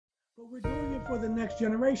But we're doing it for the next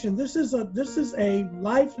generation. This is a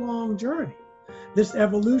lifelong journey. This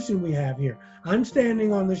evolution we have here. I'm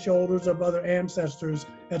standing on the shoulders of other ancestors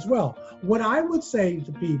as well. What I would say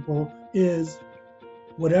to people is,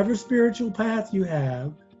 whatever spiritual path you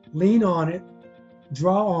have, lean on it,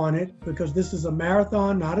 draw on it, because this is a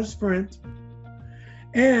marathon, not a sprint.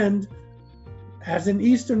 And as an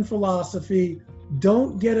Eastern philosophy,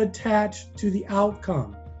 don't get attached to the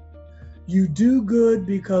outcome. You do good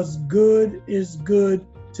because good is good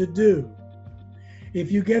to do. If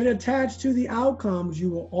you get attached to the outcomes, you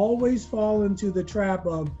will always fall into the trap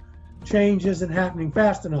of change isn't happening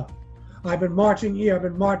fast enough. I've been marching here, I've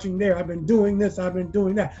been marching there, I've been doing this, I've been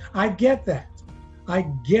doing that. I get that. I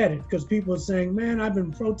get it, because people are saying, man, I've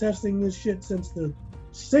been protesting this shit since the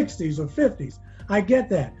 60s or 50s. I get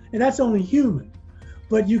that. And that's only human.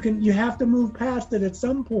 But you have to move past it at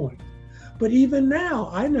some point. But even now,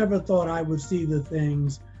 I never thought I would see the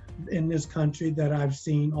things in this country that I've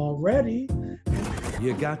seen already.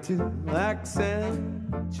 You got to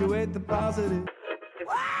accentuate the positive.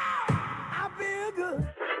 Wow, I feel good.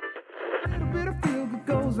 A little bit of feel good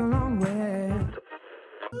goes a long way.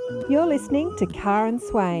 You're listening to Karen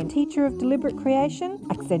Swain, teacher of deliberate creation,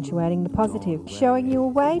 accentuating the positive, showing you a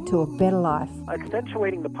way to a better life.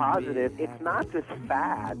 Accentuating the positive, it's not just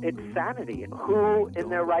fad, it's sanity. Who in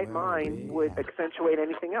their right mind would accentuate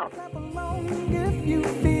anything else? If you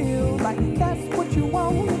feel like that's what you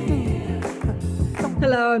want to do.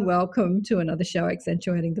 Hello and welcome to another show,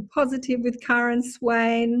 Accentuating the Positive with Karen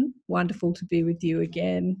Swain. Wonderful to be with you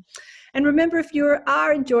again. And remember, if you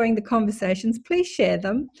are enjoying the conversations, please share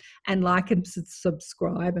them and like and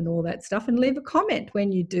subscribe and all that stuff, and leave a comment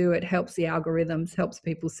when you do. It helps the algorithms, helps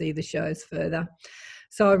people see the shows further.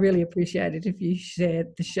 So I really appreciate it if you share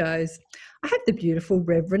the shows. I have the beautiful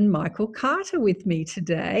Reverend Michael Carter with me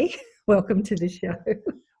today. Welcome to the show.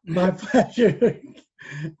 My pleasure,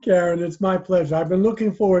 Karen. It's my pleasure. I've been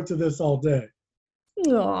looking forward to this all day.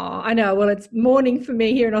 Oh, I know. Well, it's morning for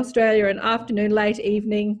me here in Australia, and afternoon, late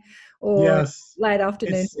evening, or yes, late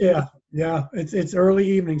afternoon. It's early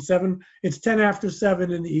evening. 7. It's 10 after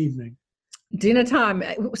 7 in the evening. Dinner time.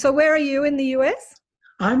 So where are you in the US?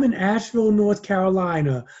 I'm in Asheville, North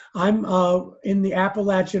Carolina. I'm in the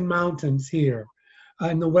Appalachian Mountains here,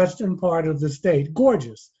 in the western part of the state.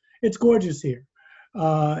 Gorgeous. It's gorgeous here.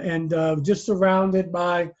 And just surrounded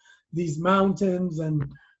by these mountains,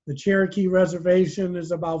 and the Cherokee Reservation is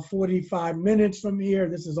about 45 minutes from here.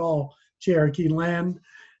 This is all Cherokee land.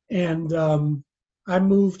 And I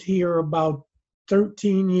moved here about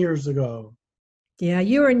 13 years ago. Yeah,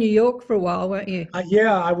 you were in New York for a while, weren't you?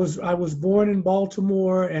 I was born in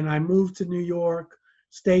Baltimore, and I moved to New York,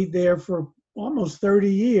 stayed there for almost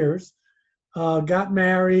 30 years, got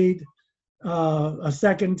married a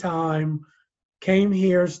second time, came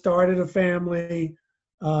here, started a family,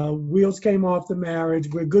 wheels came off the marriage.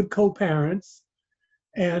 We're good co-parents,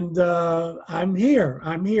 and I'm here.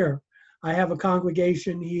 I have a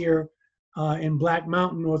congregation here in Black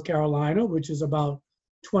Mountain, North Carolina, which is about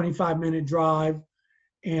 25-minute drive,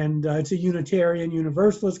 and it's a Unitarian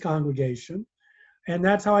Universalist congregation, and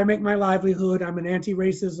that's how I make my livelihood. I'm an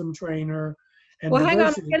anti-racism trainer. And well, hang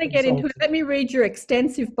on, I'm going to get into it. Let me read your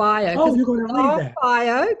extensive bio. Oh, you're going to read that?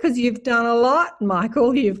 Bio, because you've done a lot,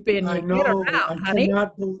 Michael. You've been around, honey.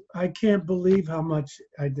 I can't believe how much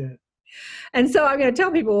I did. And so I'm going to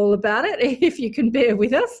tell people all about it, if you can bear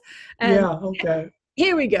with us. And yeah, okay.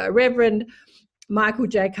 Here we go. Reverend Michael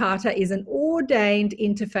J. Carter is an ordained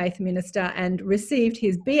interfaith minister and received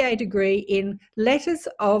his BA degree in Letters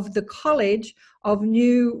of the College of I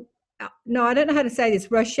don't know how to say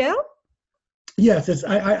this, Rochelle? Yes,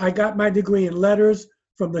 I got my degree in letters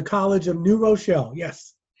from the College of New Rochelle,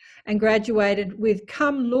 yes. And graduated with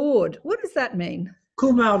Cum Laude. What does that mean?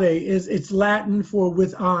 Cum laude it's Latin for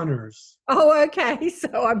with honors. Oh, okay.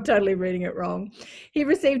 So I'm totally reading it wrong. He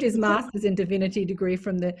received his Master's in Divinity degree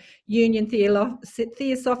from the Union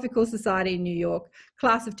Theosophical Society in New York,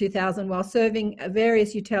 class of 2000, while serving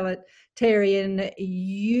various utilitarian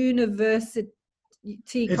university.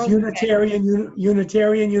 It's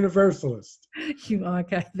Unitarian Universalist.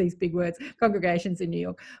 Okay, these big words. Congregations in New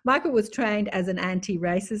York. Michael was trained as an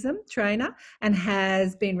anti-racism trainer and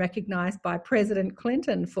has been recognized by President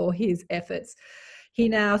Clinton for his efforts. He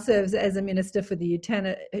now serves as a minister for the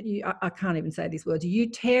I can't even say these words,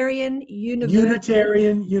 Unitarian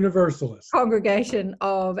Universalist congregation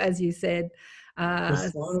of, as you said,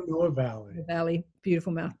 the Shenandoah Valley,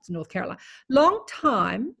 beautiful mountains, North Carolina. Long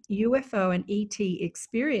time UFO and ET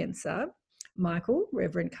experiencer, Michael,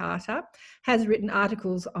 Reverend Carter, has written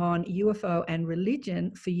articles on UFO and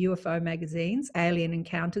religion for UFO magazines, Alien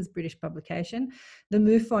Encounters, British publication, the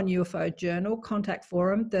MUFON UFO Journal, Contact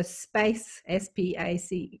Forum, the Space,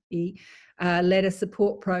 SPACE, letter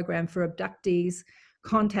support program for abductees,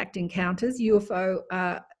 Contact Encounters, UFO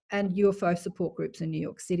and UFO support groups in New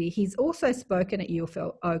York City. He's also spoken at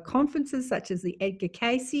UFO conferences such as the Edgar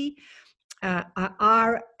Cayce,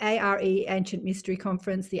 ARE, Ancient Mystery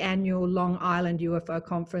Conference, the annual Long Island UFO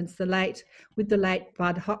Conference, with the late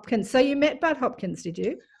Bud Hopkins. So you met Bud Hopkins, did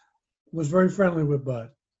you? Was very friendly with Bud.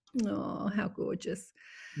 Oh, how gorgeous.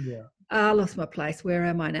 Yeah. I lost my place. Where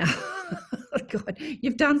am I now? God,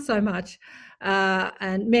 you've done so much,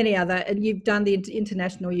 and many other, and you've done the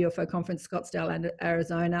International UFO Conference, Scottsdale,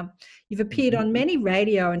 Arizona. You've appeared on many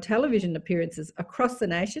radio and television appearances across the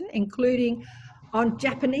nation, including on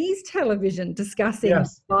Japanese television discussing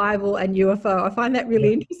Bible and UFO. I find that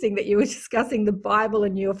really interesting that you were discussing the Bible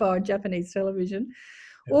and UFO on Japanese television.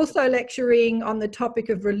 Also lecturing on the topic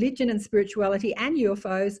of religion and spirituality and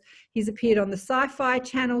UFOs. He's appeared on the Sci-Fi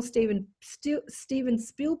Channel, Steven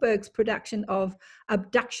Spielberg's production of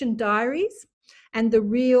Abduction Diaries, and the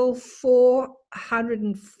Real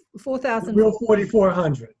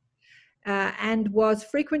 4400. And was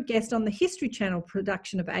frequent guest on the History Channel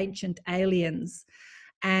production of Ancient Aliens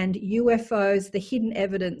and UFOs, The Hidden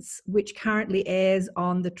Evidence, which currently airs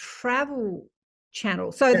on the Travel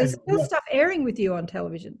Channel. So there's still stuff airing with you on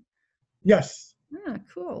television. Yes. Ah,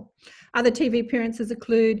 cool. Other TV appearances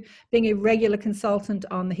include being a regular consultant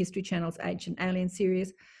on the History Channel's Ancient Alien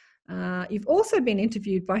series. You've also been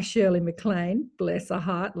interviewed by Shirley MacLaine, bless her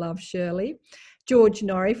heart, love Shirley, George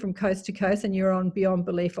Norrie from Coast to Coast, and you're on Beyond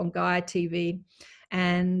Belief on Gaia TV,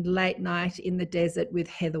 and Late Night in the Desert with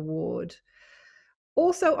Heather Ward.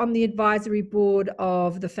 Also on the advisory board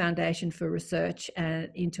of the Foundation for Research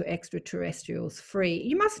into Extraterrestrials Free.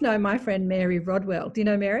 You must know my friend Mary Rodwell. Do you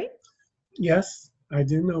know Mary? Yes, I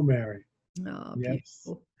do know Mary. Oh, yes.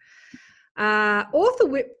 Beautiful. Author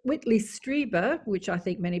Whitley Strieber, which I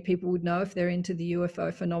think many people would know if they're into the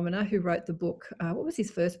UFO phenomena, who wrote the book, what was his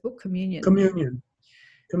first book? Communion.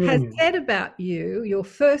 Has said about you, your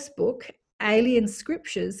first book, Alien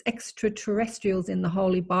Scriptures, Extraterrestrials in the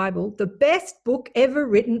Holy Bible, the best book ever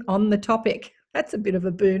written on the topic. That's a bit of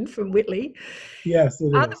a boon from Whitley. Yes,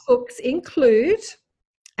 it Other is. books include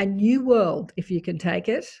A New World, if you can take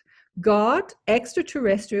it, God,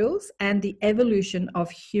 Extraterrestrials, and the Evolution of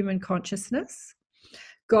Human Consciousness,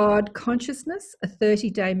 God Consciousness, a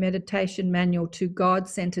 30-day meditation manual to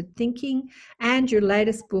God-centered thinking, and your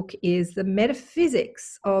latest book is The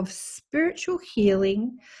Metaphysics of Spiritual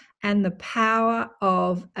Healing and the Power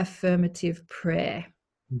of Affirmative Prayer.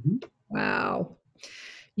 Mm-hmm. Wow.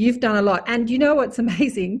 You've done a lot. And you know what's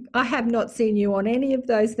amazing? I have not seen you on any of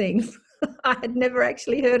those things. I had never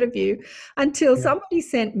actually heard of you until somebody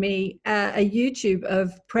sent me a YouTube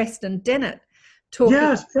of Preston Dennett talking.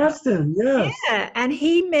 Yes, Preston, yes. Yeah, and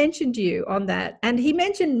he mentioned you on that. And he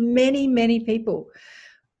mentioned many, many people.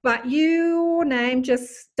 But your name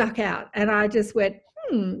just stuck out. And I just went,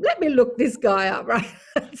 let me look this guy up, right?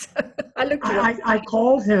 So I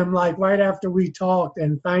called him like right after we talked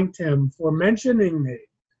and thanked him for mentioning me.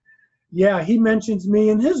 Yeah, he mentions me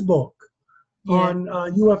in his book on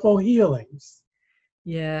UFO healings.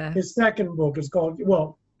 Yeah. His second book is called,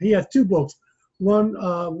 he has two books. One,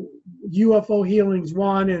 UFO Healings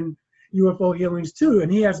 1 and UFO Healings 2.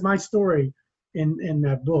 And he has my story in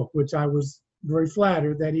that book, which I was very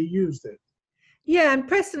flattered that he used it. Yeah, and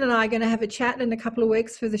Preston and I are going to have a chat in a couple of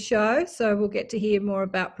weeks for the show, so we'll get to hear more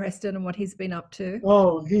about Preston and what he's been up to.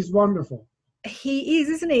 Oh, he's wonderful. He is,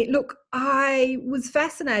 isn't he? Look, I was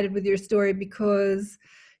fascinated with your story because,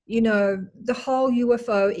 you know, the whole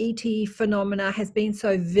UFO ET phenomena has been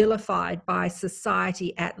so vilified by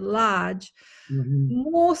society at large,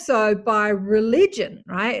 more so by religion,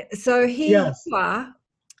 right? So here you are,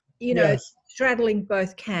 you know, straddling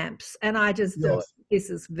both camps, and I just thought, this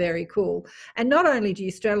is very cool. And not only do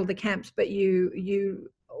you straddle the camps, but you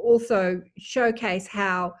also showcase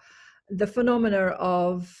how the phenomena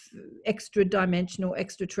of extra-dimensional,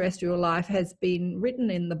 extraterrestrial life has been written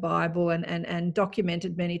in the Bible and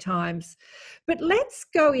documented many times. But let's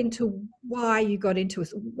go into why you got into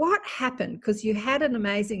it. What happened? Because you had an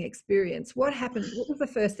amazing experience. What happened? What was the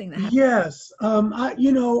first thing that happened? Yes.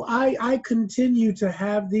 I continue to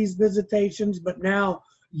have these visitations, but now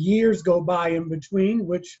years go by in between,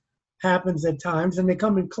 which happens at times, and they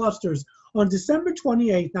come in clusters. On December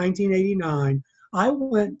 28, 1989, I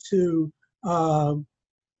went to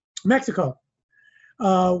Mexico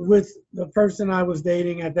with the person I was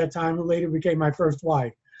dating at that time, who later became my first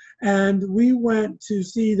wife. And we went to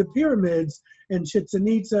see the pyramids in Chichen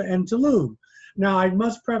Itza and Tulum. Now, I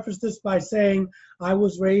must preface this by saying I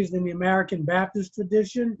was raised in the American Baptist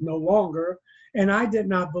tradition, no longer, and I did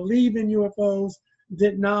not believe in UFOs,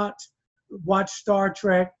 did not watch Star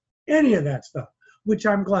Trek, any of that stuff, which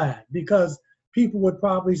I'm glad, because people would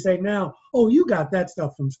probably say now, oh, you got that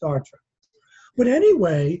stuff from Star Trek. But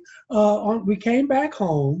anyway, we came back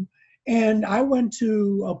home, and I went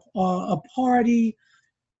to a party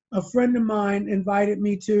a friend of mine invited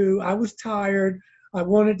me to. I was tired. I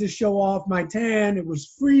wanted to show off my tan. It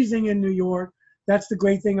was freezing in New York. That's the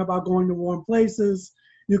great thing about going to warm places.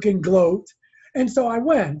 You can gloat. And so I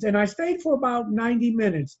went, and I stayed for about 90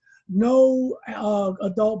 minutes. No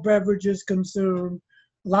adult beverages consumed,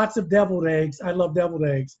 lots of deviled eggs. I love deviled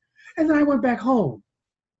eggs. And then I went back home.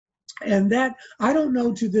 And that, I don't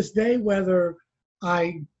know to this day whether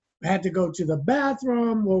I had to go to the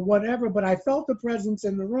bathroom or whatever, but I felt the presence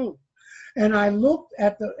in the room. And I looked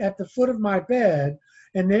at the foot of my bed,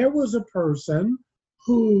 and there was a person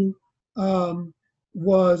who had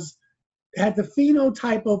the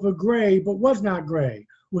phenotype of a gray, but was not gray,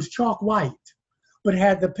 was chalk white, but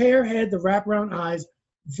had the pear head, the wraparound eyes,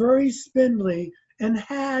 very spindly, and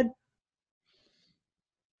had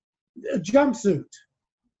a jumpsuit.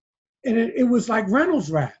 And it was like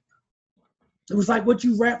Reynolds wrap. It was like what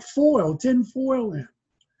you wrap tin foil in.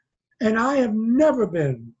 And I have never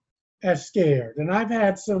been as scared. And I've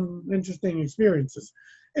had some interesting experiences.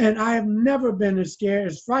 And I have never been as scared,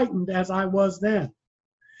 as frightened as I was then.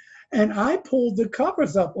 And I pulled the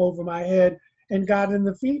covers up over my head and got in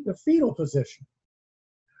the fetal position.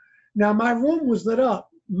 Now, my room was lit up.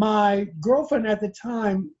 My girlfriend at the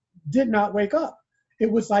time did not wake up. It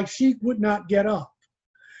was like she would not get up.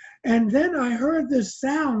 And then I heard this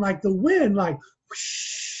sound like the wind, like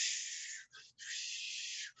whoosh,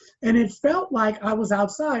 and it felt like I was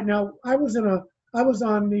outside. Now I was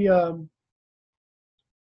on the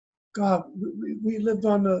we lived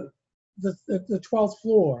on the 12th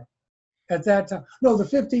floor at that time. No, the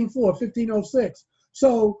 15th floor, 1506.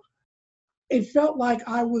 So it felt like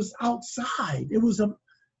I was outside. It was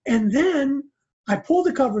and then I pulled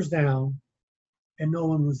the covers down, and no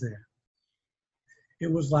one was there.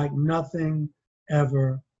 It was like nothing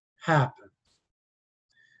ever happened.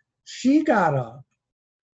 She got up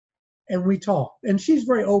and we talked. And she's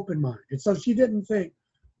very open-minded. So she didn't think,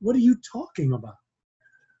 what are you talking about?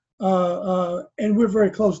 And we're very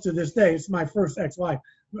close to this day. It's my first ex-wife,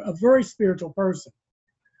 a very spiritual person.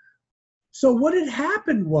 So what had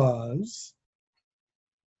happened was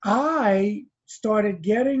I started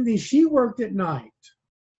getting she worked at night.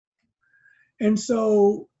 And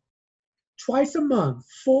so twice a month,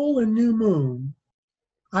 full and new moon,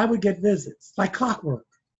 I would get visits, like clockwork.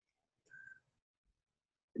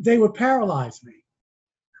 They would paralyze me.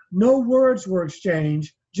 No words were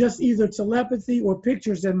exchanged, just either telepathy or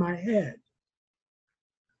pictures in my head.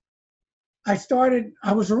 I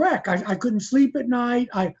was a wreck. I couldn't sleep at night.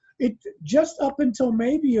 It just up until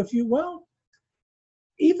maybe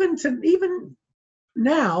even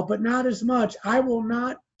now, but not as much, I will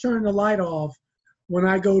not turn the light off when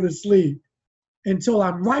I go to sleep until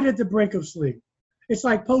I'm right at the brink of sleep. It's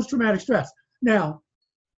like post-traumatic stress. Now,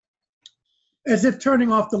 as if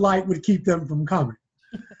turning off the light would keep them from coming.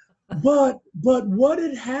 But what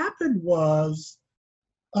had happened was,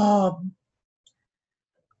 a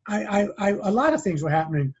lot of things were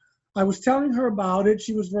happening. I was telling her about it.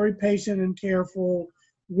 She was very patient and careful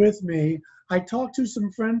with me. I talked to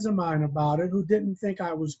some friends of mine about it who didn't think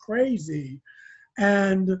I was crazy.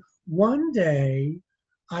 And one day,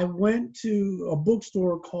 I went to a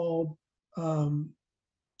bookstore called, oh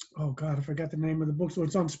God, I forgot the name of the bookstore.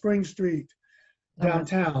 It's on Spring Street,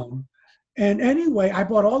 downtown. And anyway, I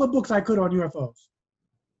bought all the books I could on UFOs.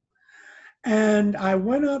 And I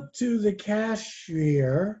went up to the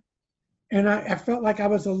cashier, and I felt like I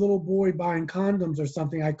was a little boy buying condoms or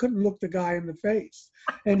something. I couldn't look the guy in the face.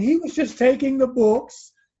 And he was just taking the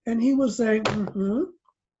books, and he was saying,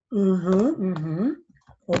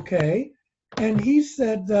 okay. And he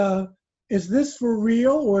said, is this for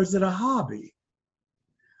real or is it a hobby?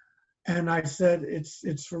 And I said,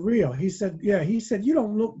 it's for real. He said, yeah. He said, you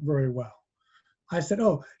don't look very well. I said,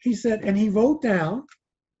 oh. He said, and he wrote down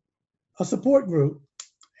a support group,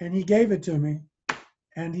 and he gave it to me.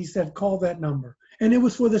 And he said, call that number. And it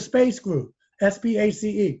was for the space group,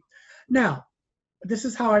 SPACE. Now, this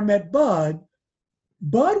is how I met Bud.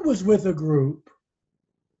 Bud was with a group,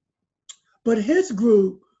 but his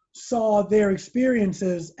group saw their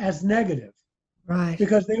experiences as negative. Right.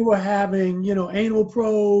 Because they were having, anal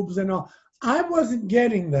probes and all. I wasn't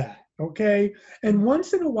getting that, okay? And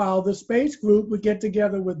once in a while, the space group would get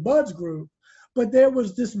together with Bud's group, but there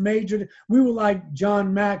was this major, we were like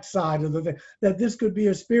John Mack's side of the thing, that this could be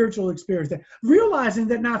a spiritual experience, realizing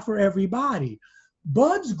that not for everybody.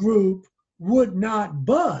 Bud's group would not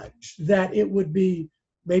budge, that it would be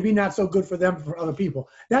maybe not so good for them, for other people.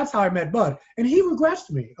 That's how I met Bud. And he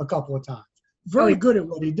regressed me a couple of times. Very good at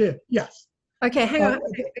what he did. Yes. Okay, hang on.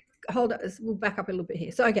 Hold on. We'll back up a little bit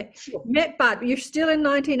here. So, okay, sure. Met Bud. You're still in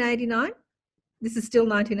 1989? This is still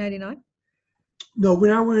 1989? No,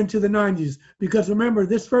 when I went into the 90s, because remember,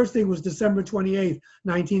 this first thing was December 28th,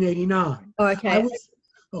 1989. Oh,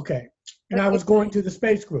 okay. I was going to the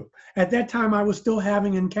space group. At that time, I was still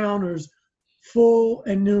having encounters full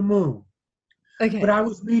and new moon. Okay. But I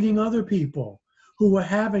was meeting other people who were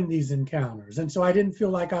having these encounters. And so I didn't feel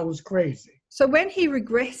like I was crazy. So when he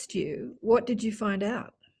regressed you, what did you find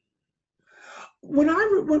out? When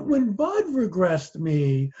Bud regressed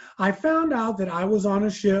me, I found out that I was on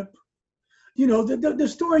a ship. You know, the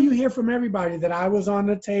story you hear from everybody, that I was on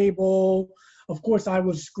the table. Of course, I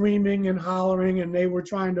was screaming and hollering, and they were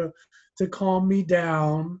trying to calm me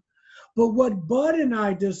down. But what Bud and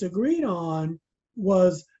I disagreed on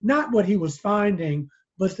was not what he was finding,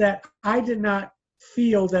 but that I did not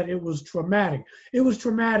feel that it was traumatic. It was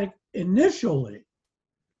traumatic initially.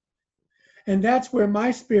 And that's where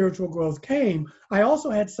my spiritual growth came. I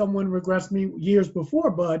also had someone regress me years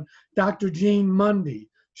before Bud, Dr. Jean Mundy.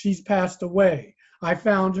 She's passed away. I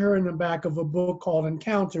found her in the back of a book called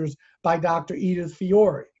Encounters by Dr. Edith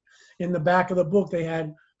Fiore. In the back of the book, they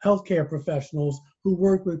had healthcare professionals who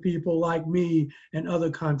work with people like me and other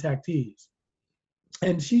contactees.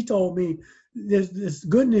 And she told me, this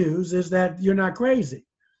good news is that you're not crazy.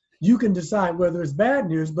 You can decide whether it's bad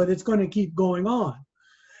news, but it's going to keep going on.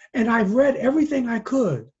 And I've read everything I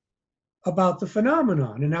could about the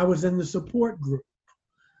phenomenon, and I was in the support group.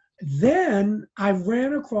 Then I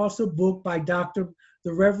ran across a book by the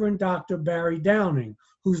Reverend Dr. Barry Downing,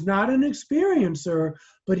 who's not an experiencer,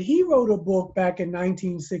 but he wrote a book back in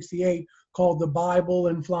 1968 called The Bible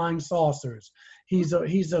and Flying Saucers. He's a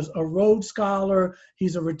Rhodes Scholar.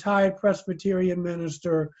 He's a retired Presbyterian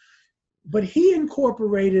minister, but he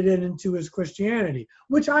incorporated it into his Christianity,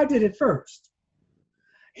 which I did at first.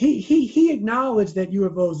 He acknowledged that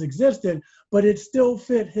UFOs existed, but it still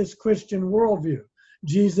fit his Christian worldview.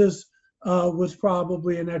 Jesus was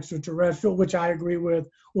probably an extraterrestrial, which I agree with,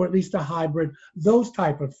 or at least a hybrid, those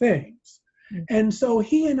type of things. Mm-hmm. And so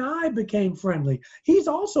he and I became friendly. He's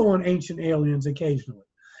also on Ancient Aliens occasionally.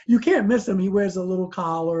 You can't miss him. He wears a little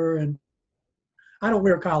collar, and I don't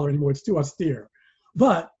wear a collar anymore. It's too austere.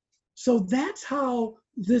 But so that's how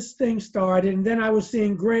this thing started. And then I was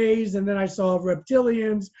seeing grays, and then I saw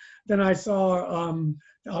reptilians. Then I saw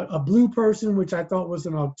a blue person, which I thought was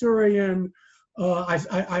an Arcturian.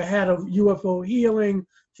 I had a UFO healing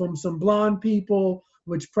from some blonde people,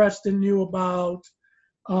 which Preston knew about.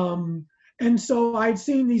 And so I'd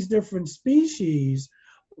seen these different species.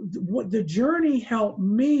 The journey helped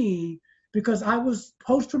me because I was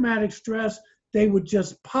post-traumatic stress. They would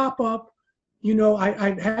just pop up. You know,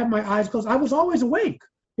 I'd have my eyes closed. I was always awake.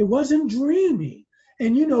 It wasn't dreamy.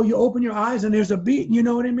 And, you know, you open your eyes and there's a beat. You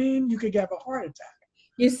know what I mean? You could have a heart attack.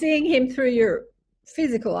 You're seeing him through your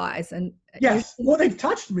physical eyes. And yes. Well, they've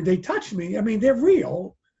touched me. They touched me. I mean, they're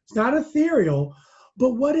real. It's not ethereal.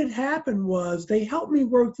 But what had happened was they helped me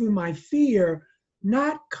work through my fear,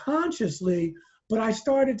 not consciously, but I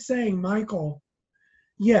started saying, Michael,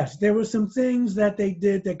 yes, there were some things that they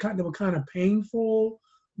did that were kind of painful,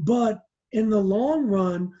 but in the long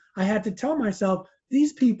run, I had to tell myself,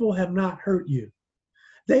 these people have not hurt you.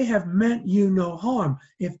 They have meant you no harm.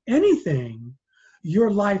 If anything,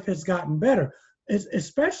 your life has gotten better,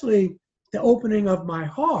 especially the opening of my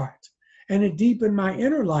heart, and it deepened my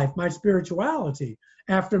inner life, my spirituality,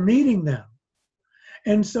 after meeting them.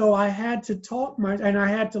 And so I had to and I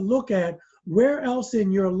had to look at where else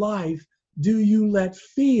in your life do you let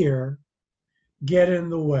fear get in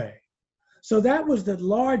the way? So that was the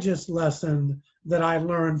largest lesson that I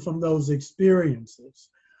learned from those experiences.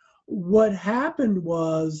 What happened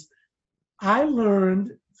was I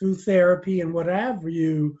learned through therapy and what have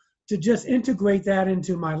you to just integrate that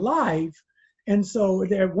into my life. And so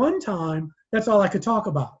at one time, that's all I could talk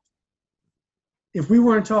about. If we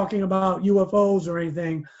weren't talking about UFOs or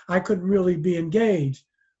anything, I couldn't really be engaged.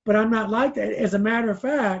 But I'm not like that. As a matter of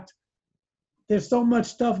fact, there's so much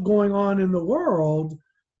stuff going on in the world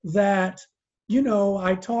that, you know,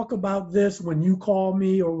 I talk about this when you call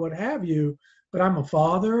me or what have you, but I'm a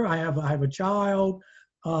father, I have a child.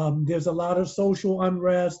 There's a lot of social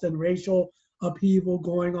unrest and racial upheaval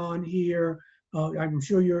going on here. I'm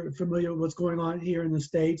sure you're familiar with what's going on here in the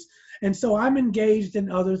States. And so I'm engaged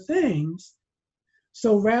in other things.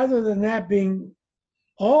 So rather than that being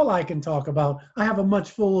all I can talk about, I have a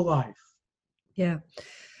much fuller life. Yeah.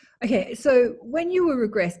 Okay. So when you were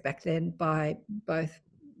regressed back then by both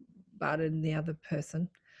Bud and the other person,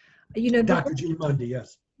 Dr. Gene Mundy,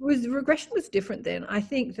 yes. Regression was different then. I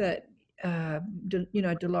think that,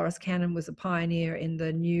 Dolores Cannon was a pioneer in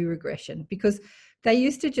the new regression, because they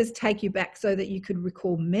used to just take you back so that you could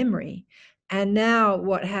recall memory. And now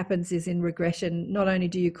what happens is in regression, not only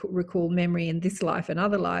do you recall memory in this life and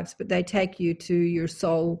other lives, but they take you to your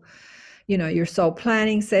soul, your soul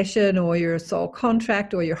planning session or your soul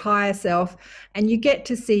contract or your higher self, and you get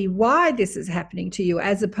to see why this is happening to you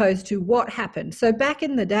as opposed to what happened. So back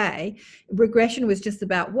in the day, regression was just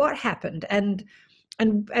about what happened, and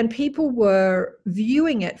people were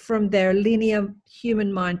viewing it from their linear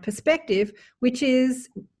human mind perspective, which is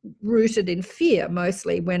rooted in fear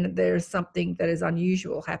mostly when there's something that is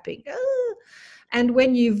unusual happening. And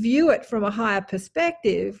when you view it from a higher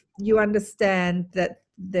perspective, you understand that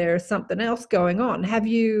there's something else going on. Have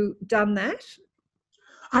you done that?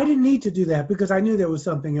 I didn't need to do that because I knew there was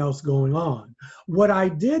something else going on. What I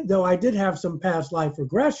did, though, I did have some past life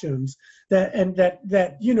regressions that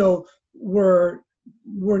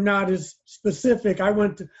were not as specific. I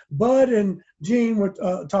went to Bud and Gene were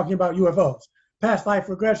talking about UFOs. Past life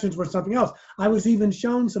regressions were something else. I was even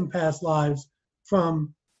shown some past lives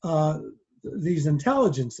from these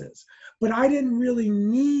intelligences, but I didn't really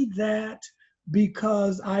need that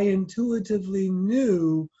because I intuitively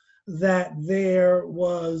knew that there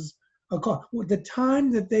was a call. The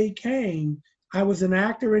time that they came, I was an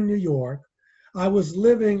actor in New York. I was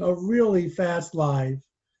living a really fast life,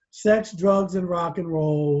 sex, drugs, and rock and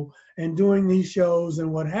roll, and doing these shows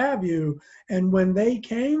and what have you. And when they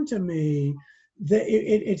came to me,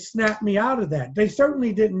 it snapped me out of that. They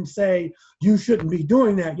certainly didn't say, you shouldn't be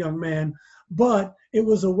doing that, young man, but it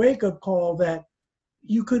was a wake-up call that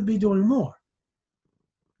you could be doing more.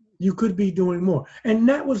 You could be doing more. And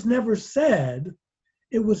that was never said,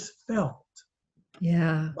 it was felt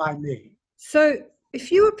by me. So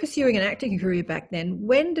if you were pursuing an acting career back then,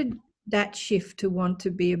 when did that shift to want to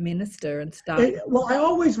be a minister and start? Well, I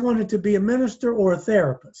always wanted to be a minister or a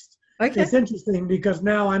therapist. Okay. It's interesting because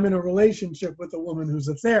now I'm in a relationship with a woman who's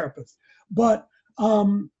a therapist. But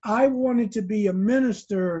I wanted to be a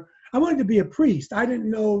minister. I wanted to be a priest. I didn't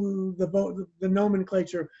know the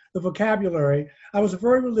nomenclature, the vocabulary. I was a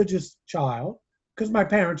very religious child because my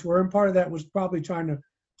parents were, and part of that was probably trying to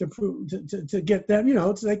get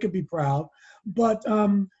them, so they could be proud. But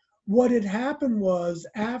what had happened was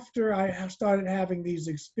after I started having these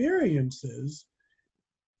experiences,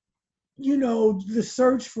 the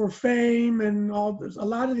search for fame and all this, a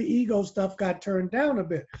lot of the ego stuff got turned down a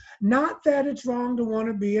bit. Not that it's wrong to want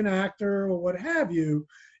to be an actor or what have you.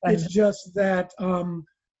 It's just that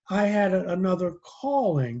I had another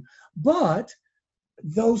calling. But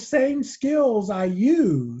those same skills I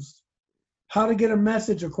used, how to get a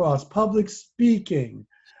message across, public speaking,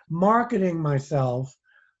 marketing myself,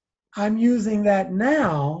 I'm using that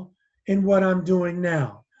now in what I'm doing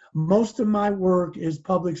now. Most of my work is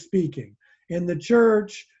public speaking. In the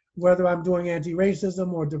church, whether I'm doing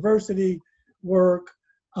anti-racism or diversity work,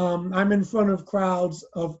 I'm in front of crowds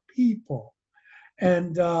of people.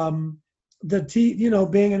 And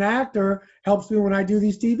being an actor helps me when I do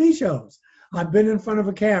these TV shows. I've been in front of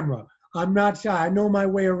a camera. I'm not shy. I know my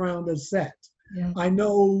way around a set. Yeah. I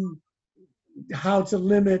know how to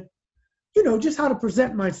limit, just how to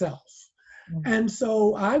present myself. Mm-hmm. And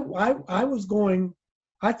so I thought I was going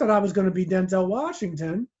to be Denzel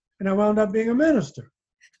Washington, and I wound up being a minister.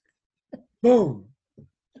 Boom.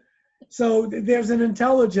 So there's an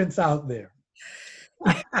intelligence out there.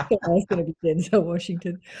 I was going to be Denzel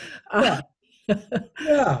Washington. Yeah.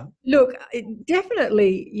 Look,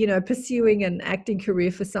 definitely, pursuing an acting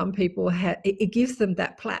career for some people, it gives them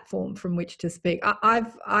that platform from which to speak.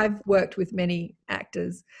 I've worked with many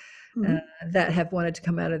actors that have wanted to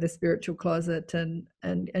come out of the spiritual closet and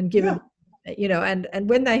give them, and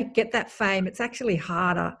when they get that fame, it's actually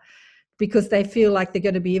harder because they feel like they're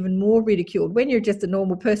going to be even more ridiculed. When you're just a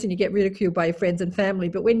normal person, you get ridiculed by your friends and family.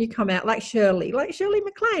 But when you come out like Shirley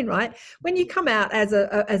MacLaine, right? When you come out as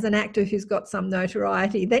an actor who's got some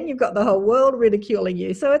notoriety, then you've got the whole world ridiculing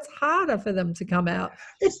you. So it's harder for them to come out.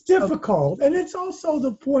 It's difficult. And it's also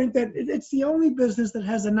the point that it's the only business that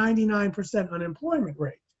has a 99% unemployment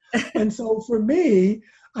rate. And so for me,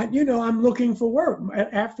 I'm looking for work.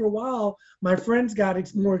 After a while, my friends got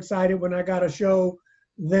more excited when I got a show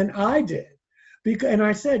than I did. And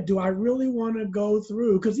I said, do I really want to go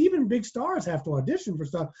through, because even big stars have to audition for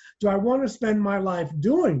stuff. Do I want to spend my life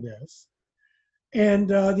doing this? And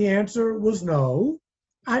the answer was no.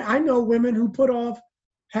 I know women who put off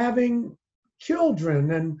having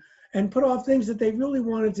children and put off things that they really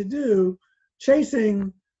wanted to do,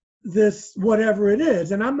 chasing this, whatever it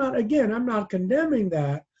is. And I'm not condemning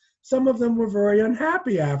that. Some of them were very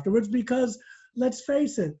unhappy afterwards because, let's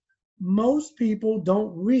face it, most people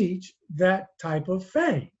don't reach that type of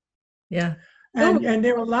fame. Yeah. And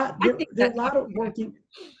there are a lot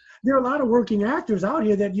of working actors out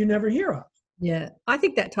here that you never hear of. Yeah. I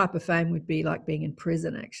think that type of fame would be like being in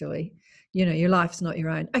prison, actually. You know, your life's not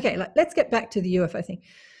your own. Okay, let's get back to the UFO thing.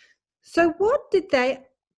 So what did they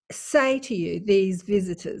say to you, these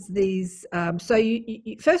visitors? So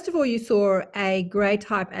you first of all, you saw a grey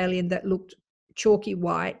type alien that looked chalky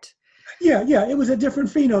white. Yeah, it was a different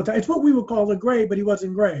phenotype. It's what we would call a gray, but he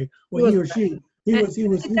wasn't gray. Well, he or she, he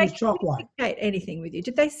was chalk white. Anything with you?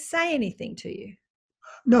 Did they say anything to you?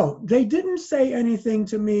 No, they didn't say anything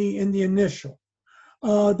to me in the initial.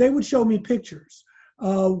 They would show me pictures.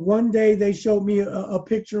 One day they showed me a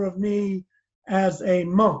picture of me as a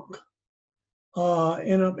monk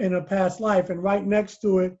in a past life, and right next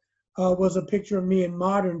to it was a picture of me in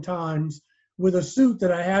modern times with a suit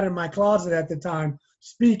that I had in my closet at the time,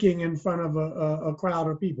 speaking in front of a crowd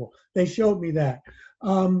of people. They showed me that.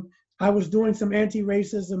 I was doing some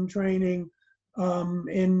anti-racism training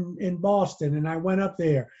in Boston, and I went up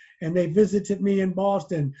there and they visited me in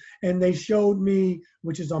Boston, and they showed me,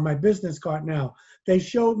 which is on my business card now, they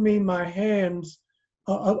showed me my hands,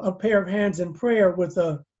 a pair of hands in prayer with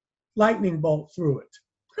a lightning bolt through it.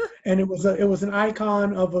 And it was an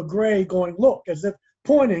icon of a gray going, look, as if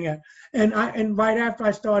pointing at, and right after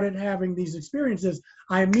I started having these experiences,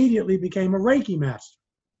 I immediately became a Reiki master.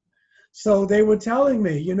 So they were telling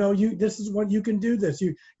me, you know, this is what you can do.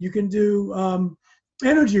 You can do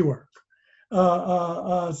energy work.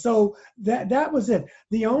 So that was it.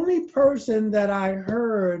 The only person that I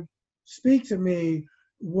heard speak to me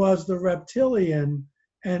was the reptilian,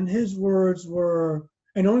 and his words were,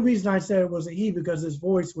 and the only reason I said it was a he because his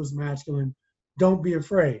voice was masculine. Don't be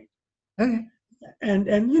afraid. Okay.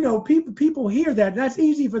 And you know, people hear that. That's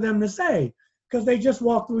easy for them to say because they just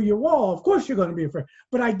walk through your wall. Of course you're going to be afraid.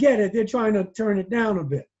 But I get it. They're trying to turn it down a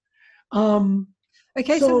bit.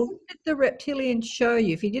 Okay, so what did the reptilian show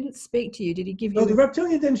you? If he didn't speak to you, did he give you? No, the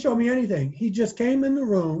reptilian didn't show me anything. He just came in the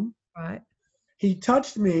room. Right. He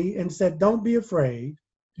touched me and said, "Don't be afraid."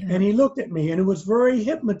 Yeah. And he looked at me, and it was very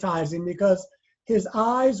hypnotizing because his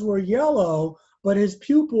eyes were yellow, but his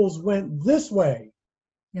pupils went this way.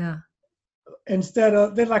 Yeah. Instead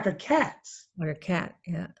of, they're like a cat's. Like a cat,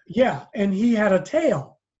 yeah. Yeah, and he had a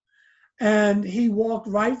tail. And he walked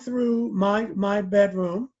right through my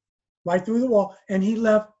bedroom, right through the wall, and he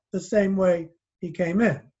left the same way he came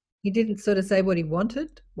in. He didn't sort of say what he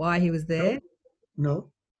wanted, why he was there?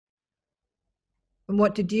 No. And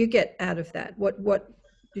what did you get out of that? What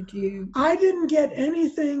did you? I didn't get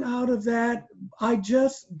anything out of that. I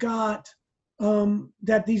just got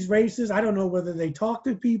that these races, I don't know whether they talk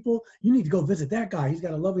to people. You need to go visit that guy. He's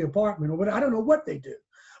got a lovely apartment or what. I don't know what they do.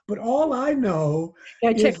 But all I know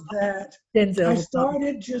is that I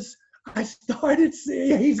started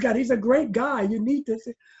seeing, he's a great guy. You need to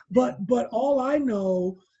see. But all I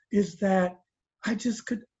know is that I just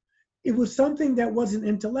could, it was something that wasn't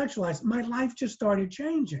intellectualized. My life just started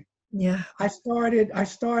changing. Yeah. I started,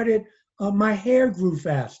 my hair grew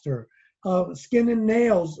faster. Skin and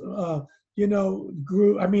nails,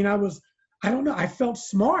 grew. I mean, I felt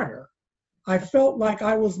smarter. I felt like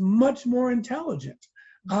I was much more intelligent.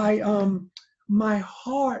 My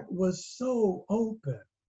heart was so open.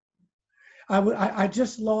 I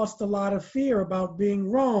just lost a lot of fear about being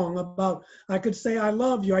wrong, about I could say I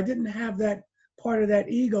love you. I didn't have that part of that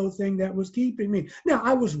ego thing that was keeping me. Now,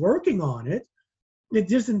 I was working on it. It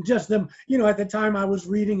isn't just them, at the time I was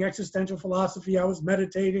reading existential philosophy, I was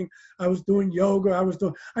meditating, I was doing yoga, I was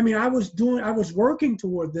working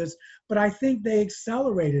toward this, but I think they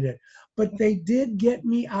accelerated it. But they did get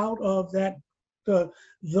me out of that, the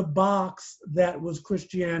box that was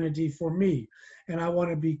Christianity for me. And I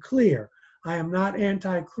want to be clear, I am not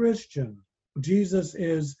anti-Christian. Jesus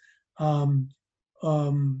is a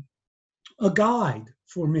guide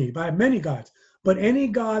for me, by many guides. But any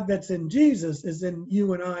God that's in Jesus is in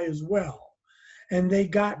you and I as well. And they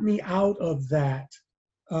got me out of that,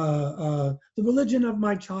 the religion of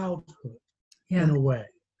my childhood, in a way.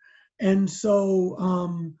 And so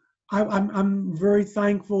I'm very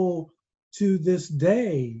thankful to this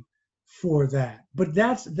day for that. But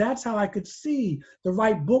that's how I could see the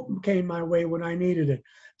right book came my way when I needed it.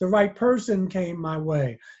 The right person came my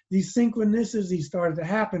way. These synchronicities started to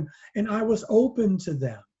happen, and I was open to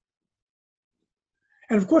them.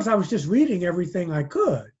 And of course, I was just reading everything I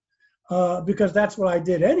could because that's what I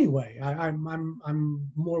did anyway.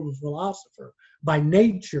 I'm more of a philosopher by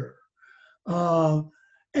nature.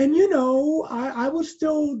 And, you know, I was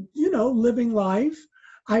still, you know, living life.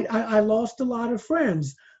 I lost a lot of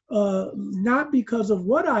friends, not because of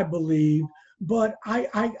what I believed, but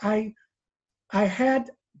I had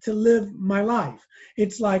to live my life.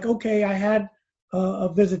 It's like, okay, I had a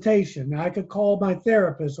visitation. I could call my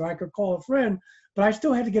therapist or I could call a friend, but I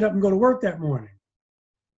still had to get up and go to work that morning.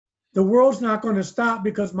 The world's not going to stop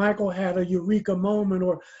because Michael had a eureka moment,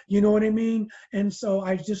 or you know what I mean? And so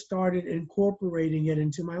I just started incorporating it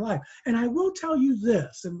into my life. And I will tell you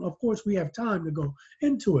this, and of course we have time to go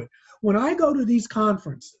into it. When I go to these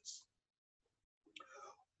conferences,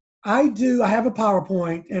 I have a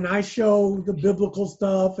PowerPoint and I show the biblical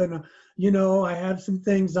stuff, and you know, I have some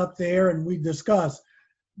things up there and we discuss.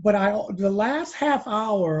 But the last half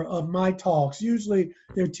hour of my talks, usually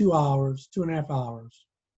they're 2 hours, 2.5 hours,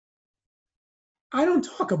 I don't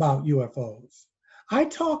talk about UFOs. I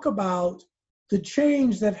talk about the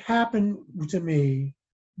change that happened to me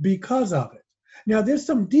because of it. Now, there's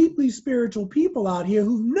some deeply spiritual people out here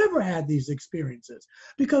who've never had these experiences,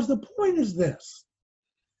 because the point is this.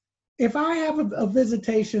 If I have a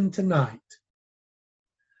visitation tonight,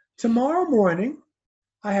 tomorrow morning,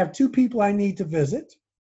 I have 2 people I need to visit.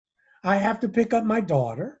 I have to pick up my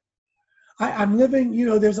daughter. I'm living, you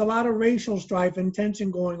know, there's a lot of racial strife and tension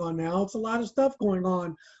going on now. It's a lot of stuff going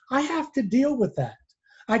on. I have to deal with that.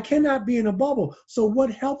 I cannot be in a bubble. So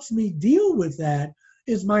what helps me deal with that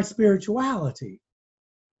is my spirituality.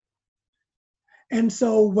 And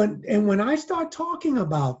so when I start talking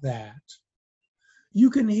about that, you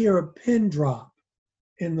can hear a pin drop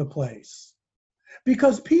in the place,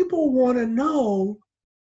 because people want to know,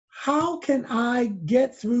 how can I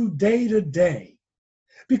get through day to day?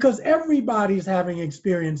 Because everybody's having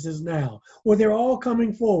experiences now, or they're all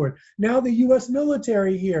coming forward. Now the U.S.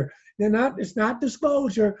 military here, it's not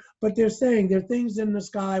disclosure, but they're saying there are things in the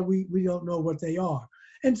sky, we don't know what they are.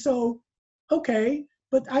 And so, okay,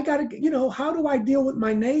 but I gotta, you know, how do I deal with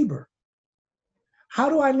my neighbor? How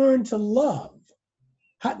do I learn to love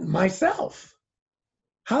myself?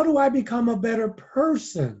 How do I become a better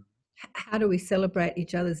person? How do we celebrate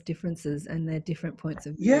each other's differences and their different points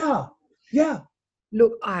of view? Yeah.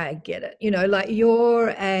 Look, I get it. You know, like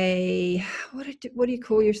you're what do you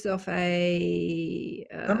call yourself? I'm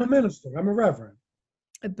a minister. I'm a reverend.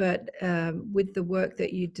 But with the work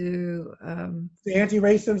that you do, the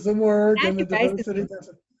anti-racism work and the diversity.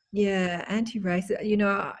 Yeah, anti-racism. You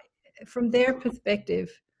know, from their perspective,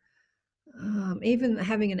 even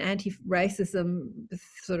having an anti-racism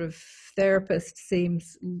sort of therapist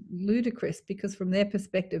seems ludicrous, because from their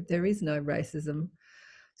perspective, there is no racism.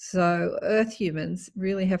 So Earth humans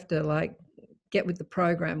really have to like get with the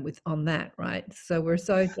program on that, right? So we're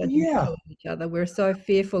so judgmental of each other. We're so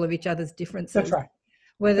fearful of each other's differences. That's right.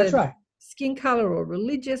 Whether skin color or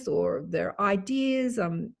religious or their ideas.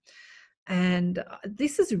 And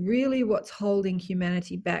this is really what's holding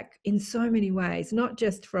humanity back in so many ways, not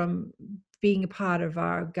just from being a part of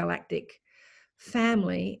our galactic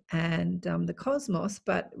family and the cosmos,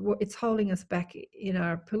 but it's holding us back in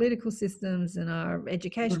our political systems and our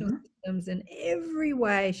educational systems in every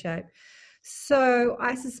way, shape. So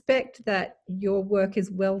I suspect that your work is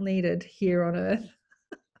well needed here on Earth.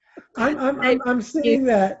 I'm saying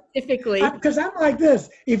that specifically because I'm like this.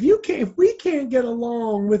 If we can't get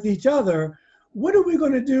along with each other, what are we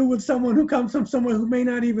going to do with someone who comes from someone who may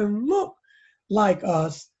not even look like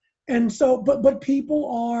us? And so, but people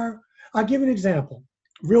are. I'll give an example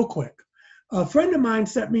real quick. A friend of mine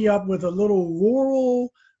set me up with a little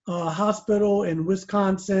rural hospital in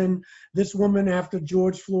Wisconsin. This woman, after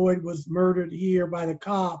George Floyd was murdered here by the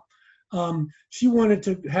cop, she wanted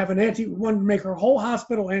to have wanted to make her whole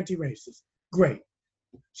hospital anti-racist. Great.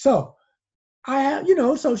 So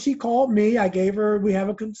so she called me. I gave her, we have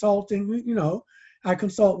a consulting, I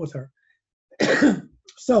consult with her.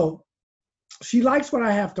 So she likes what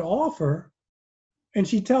I have to offer. And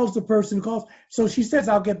she tells the person who calls, so she says,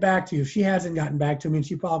 I'll get back to you. She hasn't gotten back to me, and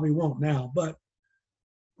she probably won't now. But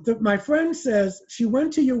my friend says she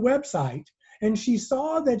went to your website and she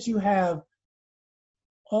saw that you have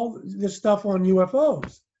all this stuff on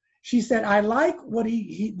UFOs. She said, I like what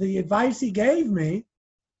the advice he gave me,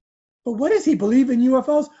 but what does he believe in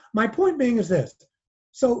UFOs? My point being is this.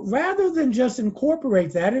 So rather than just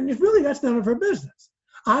incorporate that, and that's none of her business.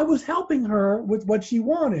 I was helping her with what she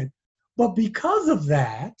wanted. But because of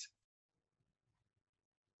that,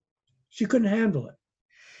 she couldn't handle it.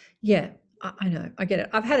 Yeah, I know. I get it.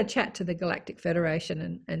 I've had a chat to the Galactic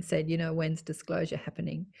Federation and said, when's disclosure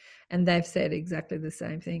happening? And they've said exactly the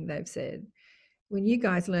same thing. They've said, when you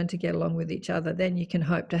guys learn to get along with each other, then you can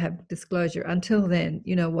hope to have disclosure. Until then,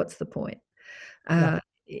 what's the point?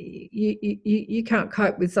 You can't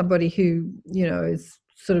cope with somebody who, is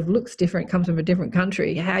sort of looks different, comes from a different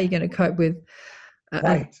country. How are you going to cope with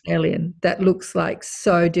an alien that looks like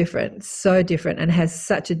so different, and has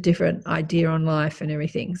such a different idea on life and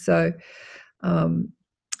everything? So, so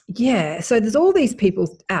there's all these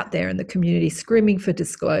people out there in the community screaming for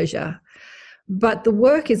disclosure, but the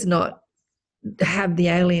work is not have the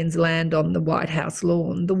aliens land on the White House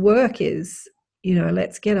lawn. The work is,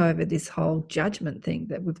 let's get over this whole judgment thing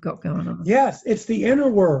that we've got going on. Yes, it's the inner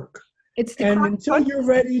work. And until you're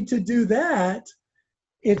ready to do that,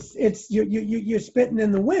 you're spitting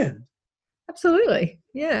in the wind. Absolutely.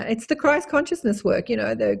 Yeah. It's the Christ consciousness work.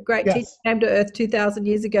 The great teacher came to Earth 2,000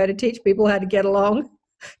 years ago to teach people how to get along.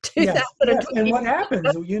 Yes. And what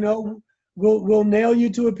happens, we'll nail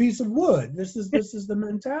you to a piece of wood. This is the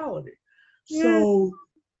mentality. Yeah. So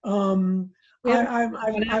I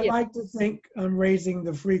like to think I'm raising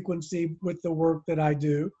the frequency with the work that I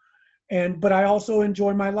do. But I also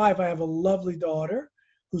enjoy my life. I have a lovely daughter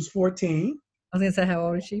who's 14. I was going to say, how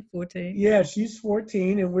old is she? 14? Yeah, she's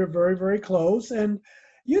 14, and we're very, very close. And,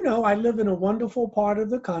 I live in a wonderful part of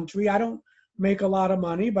the country. I don't make a lot of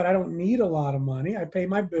money, but I don't need a lot of money. I pay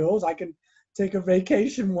my bills. I can take a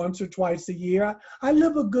vacation once or twice a year. I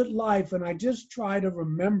live a good life, and I just try to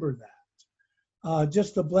remember that,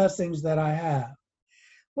 just the blessings that I have.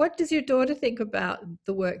 What does your daughter think about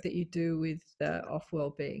the work that you do with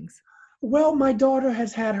off-world beings? Well, my daughter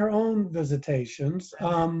has had her own visitations,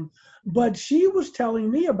 but she was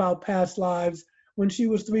telling me about past lives when she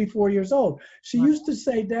was 3-4 years old. She used to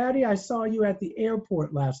say, "Daddy, I saw you at the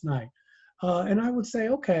airport last night." And I would say,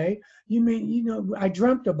 "Okay, you mean, I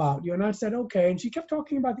dreamt about you." And I said, "Okay." And she kept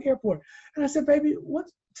talking about the airport. And I said, "Baby,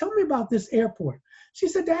 tell me about this airport." She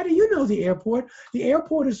said, "Daddy, you know the airport. The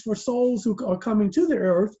airport is for souls who are coming to the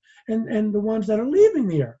earth and the ones that are leaving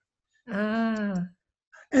the earth." Ah.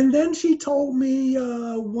 And then she told me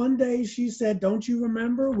one day, she said, "Don't you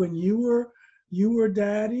remember when you were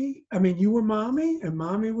daddy? I mean, you were mommy and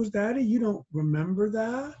mommy was daddy. You don't remember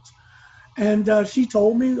that?" And she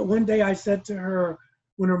told me one day, I said to her,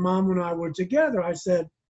 when her mom and I were together, I said,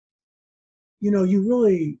 "You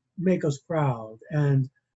really make us proud. And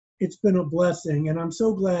it's been a blessing. And I'm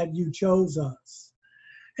so glad you chose us."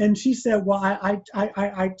 And she said, "Well,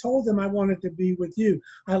 I told them I wanted to be with you.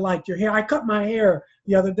 I liked your hair. I cut my hair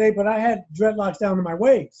the other day, but I had dreadlocks down to my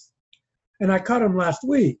waist. And I cut them last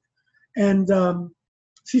week." And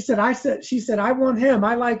she said, "I want him.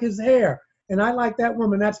 I like his hair. And I like that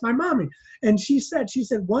woman. That's my mommy." And she said,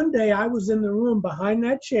 "One day I was in the room behind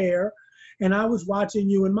that chair and I was watching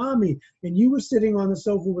you and mommy. And you were sitting on the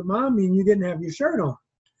sofa with mommy and you didn't have your shirt on."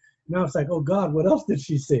 And I was like, "Oh God, what else did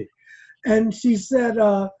she see?" And she said,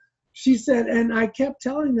 "And I kept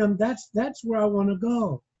telling them, that's where I want to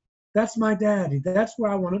go. That's my daddy. That's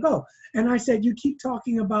where I want to go." And I said, "You keep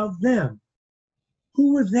talking about them.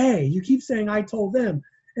 Who were they? You keep saying I told them."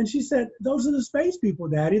 And she said, "Those are the space people,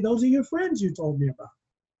 Daddy. Those are your friends you told me about."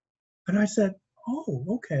 And I said, "Oh,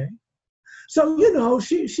 okay." So,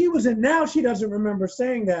 she was in, now she doesn't remember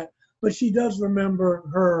saying that, but she does remember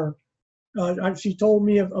her. She told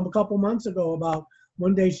me a couple months ago about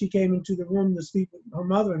one day she came into the room to speak with her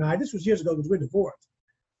mother and I. This was years ago because we're divorced.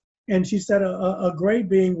 And she said a gray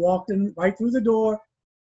being walked in right through the door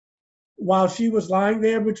while she was lying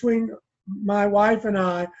there between my wife and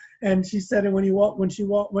I. And she said, and when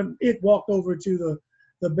it walked over to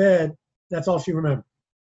the bed, that's all she remembered.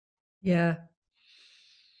 Yeah.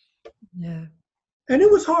 Yeah. And it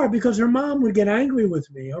was hard because her mom would get angry with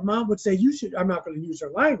me. Her mom would say, I'm not going to use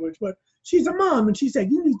her language, but she's a mom. And she said,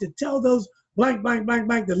 "You need to tell those blank, blank, blank,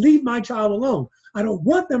 blank to leave my child alone. I don't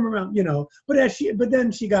want them around, But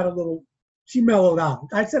then she got she mellowed out.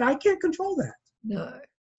 I said, "I can't control that." No.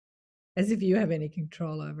 As if you have any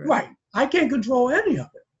control over it. Right. I can't control any of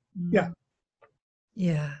it. Yeah.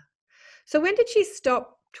 Yeah. So when did she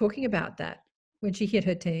stop talking about that? When she hit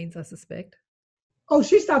her teens, I suspect. Oh,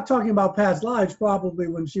 she stopped talking about past lives probably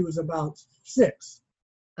when she was about 6.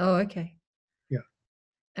 Oh, okay. Yeah.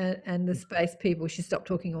 And the space people, she stopped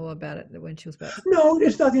talking all about it when she was about 6. No,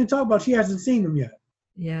 there's nothing to talk about. She hasn't seen them yet.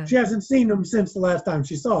 Yeah. She hasn't seen them since the last time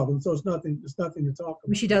she saw them, so it's nothing to talk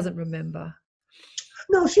about. She doesn't remember.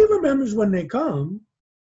 No, she remembers when they come,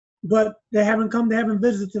 but they haven't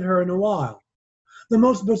visited her in a while. The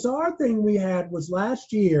most bizarre thing we had was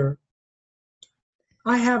last year.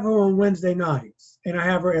 I have her on Wednesday nights, and I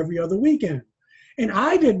have her every other weekend. And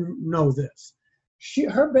I didn't know this.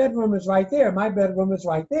 Her bedroom is right there. My bedroom is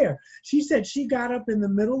right there. She said she got up in the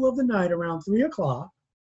middle of the night around 3 o'clock,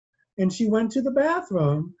 and she went to the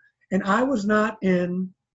bathroom, and I was not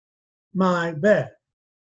in my bed.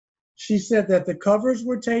 She said that the covers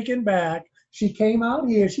were taken back. She came out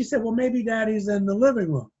here. She said, well, maybe Daddy's in the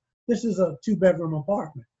living room. This is a 2-bedroom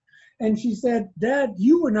apartment. And she said, Dad,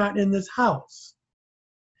 you were not in this house.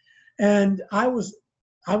 And I was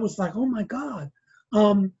like, oh my God.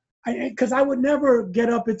 Because I would never get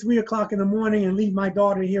up at 3 o'clock in the morning and leave my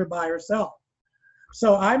daughter here by herself.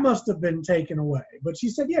 So I must have been taken away. But she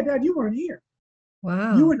said, yeah, Dad, you weren't here.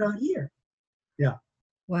 Wow. You were not here. Yeah.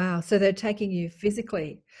 Wow. So they're taking you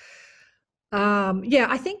physically. Yeah,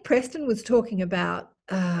 I think Preston was talking about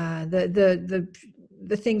the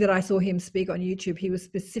thing that I saw him speak on YouTube. He was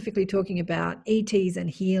specifically talking about ETs and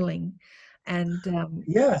healing, and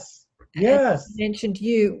yes, and mentioned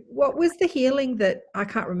you. What was the healing that I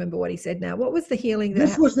can't remember what he said now? What was the healing that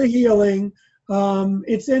this was the healing?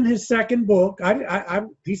 It's in his second book.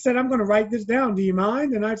 He said, I'm going to write this down. Do you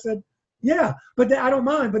mind? And I said, yeah, but I don't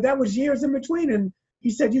mind. But that was years in between. And he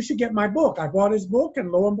said, you should get my book. I bought his book,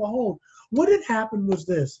 and lo and behold, what had happened was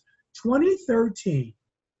this. 2013,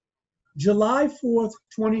 July 4th,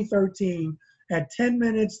 2013, at 10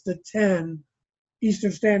 minutes to 10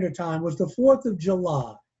 Eastern Standard Time was the 4th of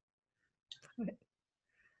July.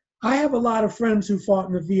 I have a lot of friends who fought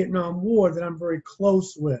in the Vietnam War that I'm very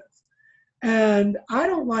close with. And I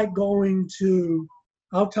don't like going to,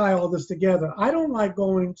 I'll tie all this together. I don't like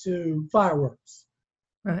going to fireworks.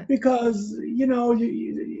 Right. Because, you know,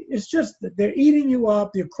 it's just that they're eating you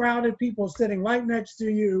up. They're crowded, people sitting right next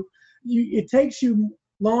to you. It takes you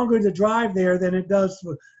longer to drive there than it does.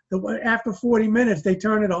 After 40 minutes, they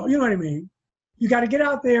turn it off. You know what I mean? You got to get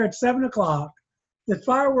out there at 7 o'clock. The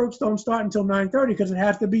fireworks don't start until 9:30 because it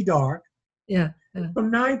has to be dark. Yeah.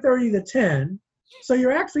 From 9:30 to 10. So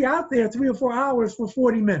you're actually out there 3 or 4 hours for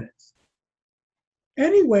 40 minutes.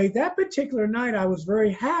 Anyway, that particular night, I was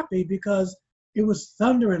very happy because it was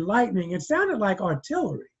thunder and lightning. It sounded like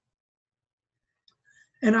artillery.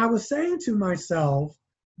 And I was saying to myself,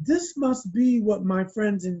 this must be what my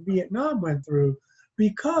friends in Vietnam went through,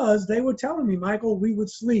 because they were telling me, Michael, we would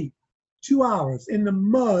sleep 2 hours in the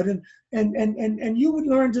mud, and you would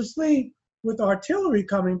learn to sleep with artillery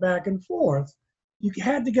coming back and forth. You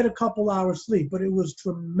had to get a couple hours sleep, but it was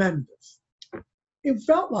tremendous. It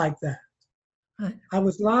felt like that. Right. I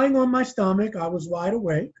was lying on my stomach. I was wide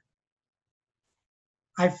awake.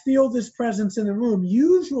 I feel this presence in the room.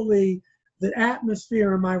 Usually the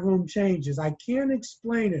atmosphere in my room changes. I can't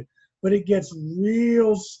explain it, but it gets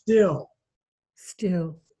real still.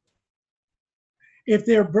 Still. If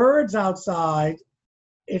there are birds outside,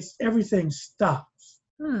 everything stops.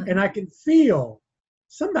 And I can feel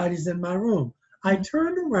somebody's in my room. I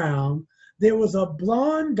turned around. There was a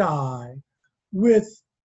blonde guy with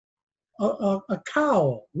a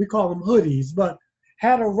cowl. We call them hoodies, but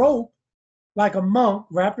had a rope like a monk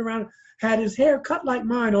wrapped around, had his hair cut like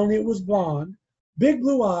mine, only it was blonde, big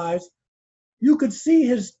blue eyes. You could see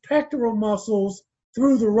his pectoral muscles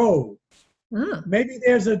through the robe. Maybe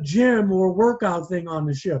there's a gym or workout thing on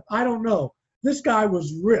the ship. I don't know. This guy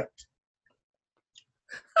was ripped.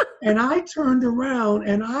 And I turned around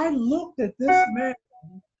and I looked at this man.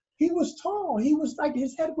 He was tall. He was like,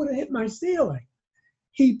 his head would have hit my ceiling.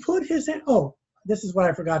 He put his hand, oh, this is what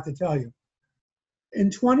I forgot to tell you. In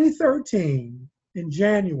 2013, in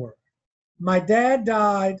January, my dad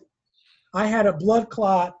died. I had a blood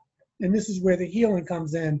clot, and this is where the healing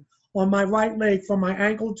comes in, on my right leg from my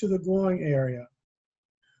ankle to the groin area.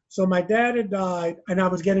 So my dad had died, and I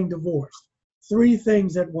was getting divorced. 3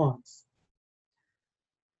 things at once.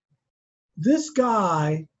 This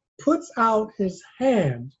guy puts out his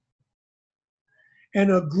hand, and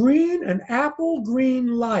an apple green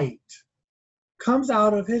light comes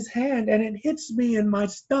out of his hand, and it hits me in my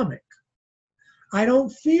stomach. I don't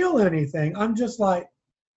feel anything. I'm just like,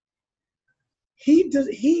 his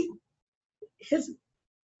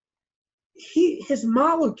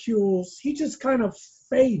molecules, he just kind of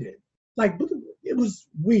faded. Like, it was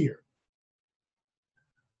weird.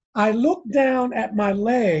 I looked down at my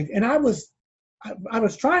leg, and I was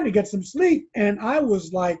trying to get some sleep, and I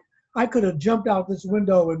was like, I could have jumped out this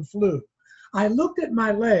window and flew. I looked at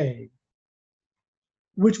my leg,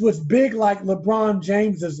 which was big like LeBron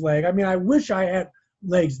James's leg. I mean, I wish I had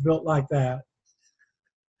legs built like that.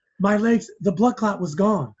 My legs, the blood clot was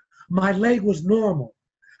gone. My leg was normal.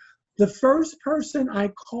 The first person I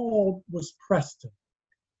called was Preston.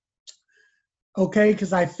 Okay,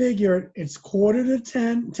 because I figured it's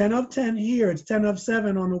 9:45, 10 of 10 here, it's 10 of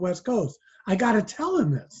 7 on the West Coast. I got to tell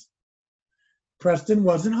him this. Preston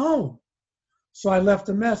wasn't home. So I left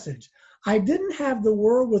a message. I didn't have the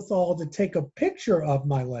wherewithal to take a picture of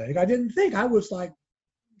my leg. I didn't think. I was like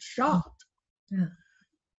shocked. Yeah.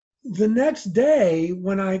 The next day,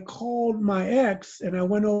 when I called my ex and I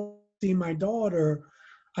went over to see my daughter,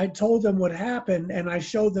 I told them what happened and I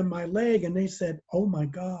showed them my leg and they said, "Oh my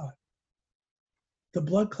God, the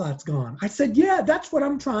blood clot's gone." I said, "Yeah, that's what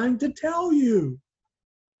I'm trying to tell you."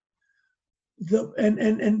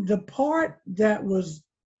 And the part that was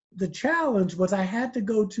the challenge was I had to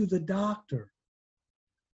go to the doctor.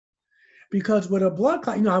 Because with a blood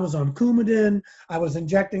clot, I was on Coumadin, I was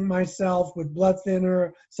injecting myself with blood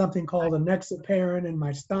thinner, something called enoxaparin in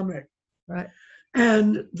my stomach. Right.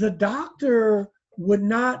 And the doctor would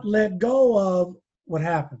not let go of what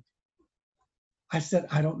happened. I said,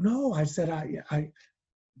 "I don't know." I said,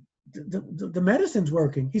 the medicine's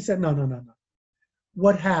working. He said, no.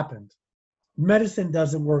 What happened? Medicine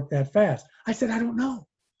doesn't work that fast. I said, "I don't know."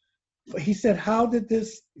 He said, "How did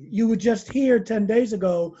this, you were just here 10 days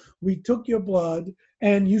ago, we took your blood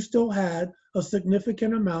and you still had a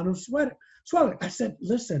significant amount of swelling." I said,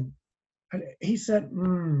 "Listen." He said,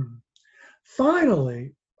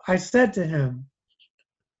 Finally, I said to him,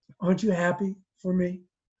 "Aren't you happy for me?"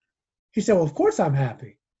 He said, "Well, of course I'm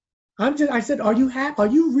happy." I said, "Are you happy? Are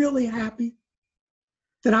you really happy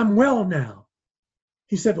that I'm well now?"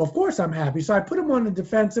 He said, "Well, of course I'm happy." So I put him on the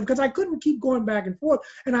defensive because I couldn't keep going back and forth.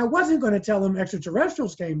 And I wasn't going to tell him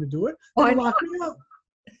extraterrestrials came to do it. Why They'd not? lock me up.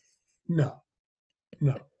 No.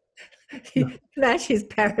 Smash his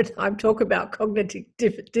paradigm, talk about cognitive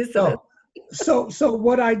dissonance. No. So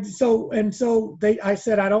I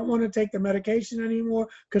said, "I don't want to take the medication anymore,"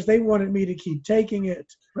 because they wanted me to keep taking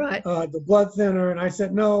it, Right. the blood thinner. And I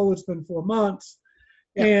said, "No, it's been 4 months."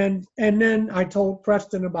 Yeah. And then I told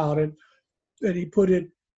Preston about it, and he put it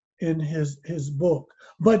in his book.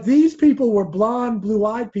 But these people were blonde,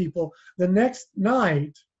 blue-eyed people. The next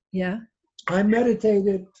night, Yeah. I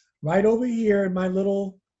meditated right over here in my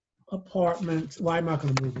little apartment. Well, I'm not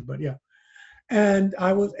going to move it, but yeah. And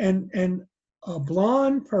I was, and a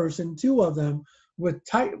blonde person, 2 of them, with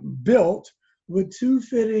tight built, with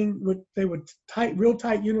they were tight, real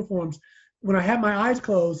tight uniforms. When I had my eyes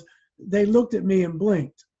closed, they looked at me and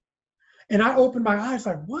blinked. And I opened my eyes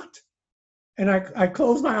like, "What?" And I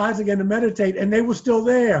closed my eyes again to meditate, and they were still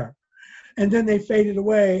there. And then they faded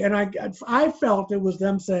away. And I felt it was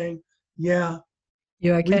them saying, "Yeah,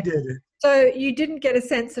 You okay? we did it." So you didn't get a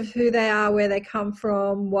sense of who they are, where they come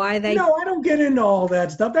from, why they... No, I don't get into all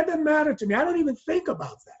that stuff. That doesn't matter to me. I don't even think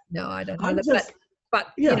about that. No, I don't I'm know. just, But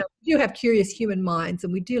yeah. we do have curious human minds,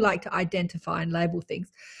 and we do like to identify and label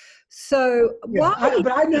things. So Yeah,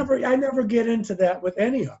 I never get into that with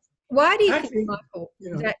any of them. Why do you Actually, think, Michael,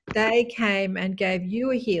 that they came and gave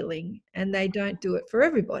you a healing and they don't do it for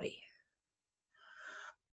everybody?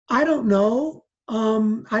 I don't know.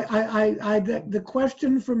 The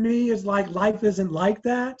question for me is like, life isn't like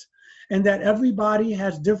that, and that everybody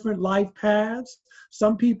has different life paths.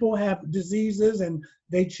 Some people have diseases and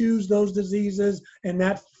they choose those diseases, and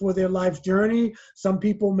that's for their life's journey. Some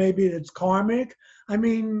people, maybe it's karmic. I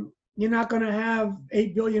mean, you're not going to have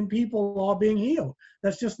 8 billion people all being healed.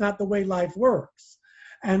 That's just not the way life works.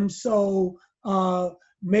 And so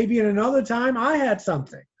maybe in another time I had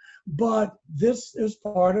something, but this is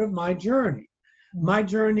part of my journey. My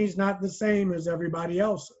journey is not the same as everybody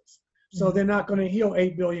else's. So they're not going to heal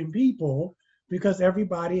 8 billion people, because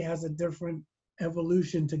everybody has a different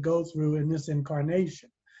evolution to go through in this incarnation.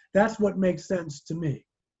 That's what makes sense to me.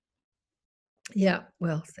 Yeah,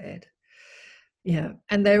 well said. Yeah,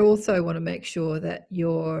 and they also want to make sure that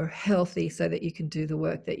you're healthy so that you can do the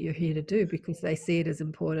work that you're here to do, because they see it as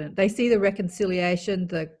important. They see the reconciliation,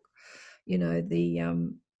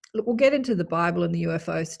 we'll get into the Bible and the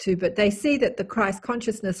UFOs too, but they see that the Christ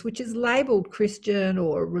consciousness, which is labeled Christian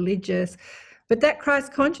or religious, but that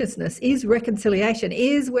Christ consciousness is reconciliation,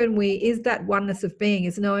 is that oneness of being,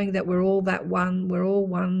 is knowing that we're all that one, we're all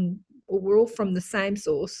one, we're all from the same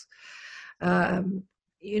source.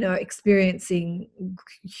 Experiencing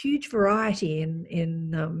huge variety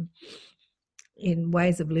in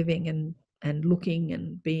ways of living and looking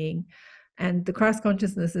and being. And the Christ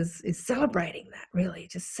consciousness is celebrating that, really,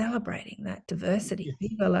 just celebrating that diversity.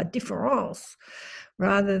 Viva la différence,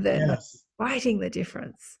 rather than fighting the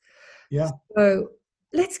difference. Yeah. So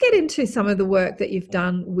let's get into some of the work that you've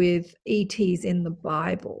done with ETs in the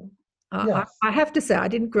Bible. I have to say, I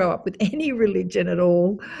didn't grow up with any religion at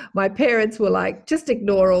all. My parents were like, "Just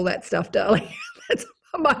ignore all that stuff, darling." That's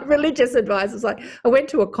my religious advice was like, I went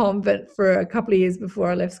to a convent for a couple of years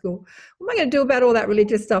before I left school. What am I going to do about all that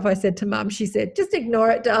religious stuff? I said to Mum. She said, just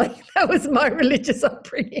ignore it, darling. That was my religious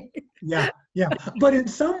upbringing. Yeah. But in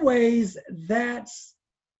some ways, that's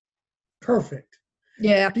perfect.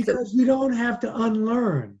 Yeah, because you don't have to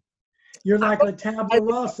unlearn. You're like a tabula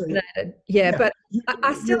rasa. Yeah, but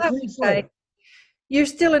I still have to say, you're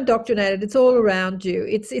still indoctrinated. It's all around you.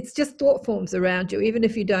 It's just thought forms around you. Even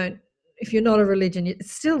if you're not a religion,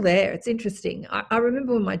 it's still there. It's interesting. I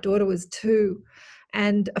remember when my daughter was 2,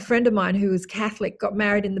 and a friend of mine who was Catholic got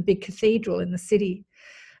married in the big cathedral in the city.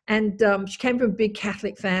 And she came from a big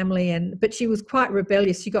Catholic family, but she was quite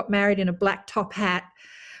rebellious. She got married in a black top hat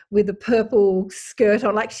with a purple skirt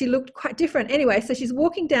on, like she looked quite different. Anyway, so she's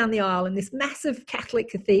walking down the aisle in this massive Catholic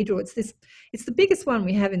cathedral. It's the biggest one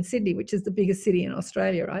we have in Sydney, which is the biggest city in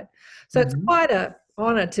Australia, right? So it's quite an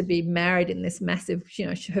honour to be married in this massive,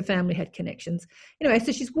 her family had connections. Anyway,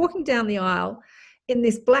 so she's walking down the aisle in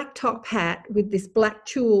this black top hat with this black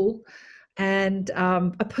tulle and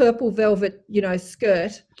a purple velvet,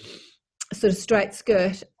 skirt, sort of straight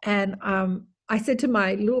skirt. And I said to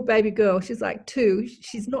my little baby girl, she's like 2,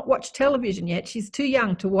 she's not watched television yet. She's too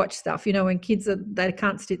young to watch stuff, when kids they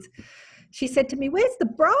can't sit. She said to me, where's the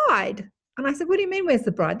bride? And I said, what do you mean, where's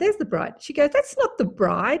the bride? There's the bride. She goes, that's not the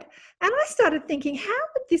bride. And I started thinking, how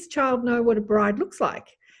would this child know what a bride looks like?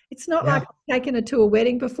 It's not like I've taken her to a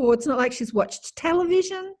wedding before. It's not like she's watched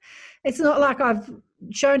television. It's not like I've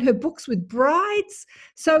shown her books with brides.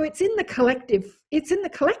 So it's in the collective.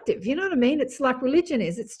 You know what I mean? It's like religion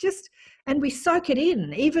is. It's just, and we soak it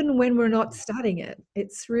in even when we're not studying it.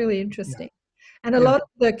 It's really interesting. Yeah. And a lot of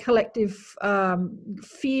the collective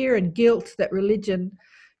fear and guilt that religion,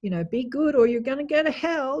 be good or you're going to go to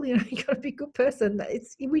hell, you got to be a good person.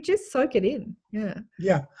 We just soak it in.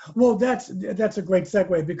 Yeah. Well, that's a great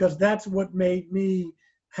segue, because that's what made me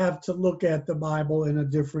have to look at the Bible in a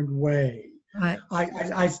different way. Right.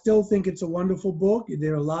 I still think it's a wonderful book.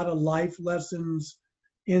 There are a lot of life lessons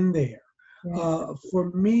in there. Yeah. For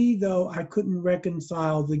me, though, I couldn't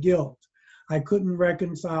reconcile the guilt. I couldn't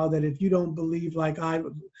reconcile that if you don't believe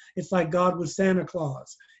it's like God was Santa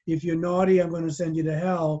Claus. If you're naughty, I'm going to send you to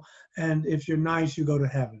hell. And if you're nice, you go to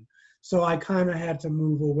heaven. So I kind of had to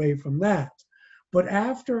move away from that. But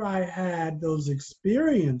after I had those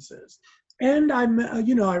experiences, and I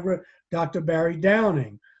read Dr. Barry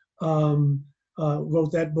Downing,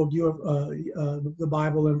 wrote that book, The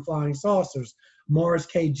Bible and Flying Saucers. Morris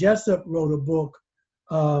K. Jessup wrote a book.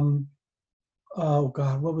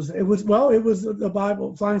 What was it? It was the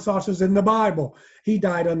Bible, Flying Saucers in the Bible. He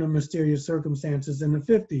died under mysterious circumstances in the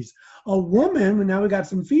 50s. A woman, and now we got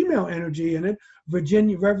some female energy in it,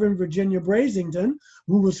 Reverend Virginia Brasington,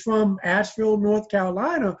 who was from Asheville, North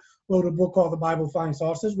Carolina, wrote a book called The Bible, Flying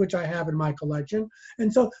Saucers, which I have in my collection.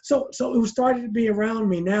 And so it was starting to be around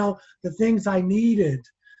me. Now the things I needed,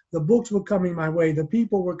 the books were coming my way, the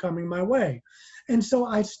people were coming my way. And so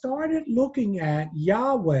I started looking at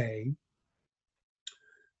Yahweh,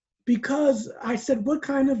 because I said, what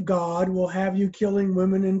kind of God will have you killing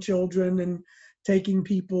women and children and taking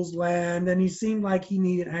people's land? And he seemed like he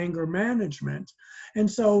needed anger management. And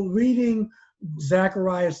so reading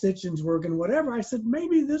Zachariah Sitchin's work and whatever, I said,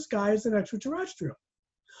 maybe this guy is an extraterrestrial.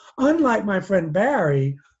 Unlike my friend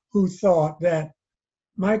Barry, who thought that,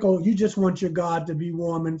 Michael, you just want your God to be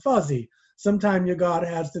warm and fuzzy. Sometimes your God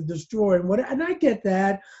has to destroy and I get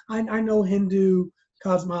that. I know Hindu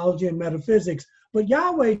cosmology and metaphysics, but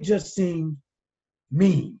Yahweh just seemed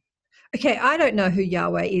mean. Okay, I don't know who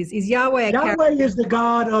Yahweh is. Is Yahweh a character? Yahweh is the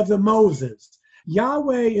God of the Moses.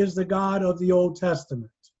 Yahweh is the God of the Old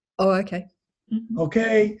Testament. Oh, okay.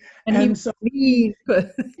 Okay? And he was mean.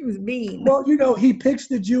 He was mean. Well, he picks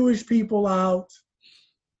the Jewish people out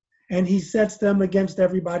and he sets them against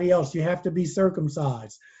everybody else. You have to be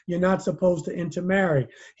circumcised. You're not supposed to intermarry.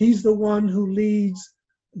 He's the one who leads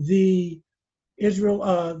the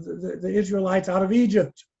Israelites out of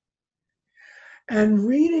Egypt. And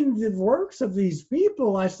reading the works of these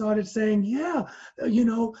people, I started saying,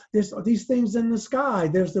 there's these things in the sky.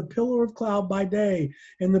 There's the pillar of cloud by day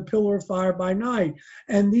and the pillar of fire by night.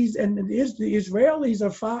 And the Israelis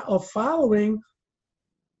are following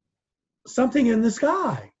something in the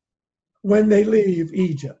sky when they leave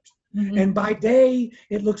Egypt. Mm-hmm. And by day,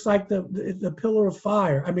 it looks like the pillar of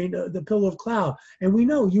fire. The pillar of cloud. And we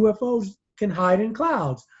know UFOs can hide in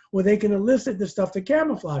clouds, where they can elicit the stuff to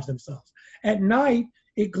camouflage themselves. At night,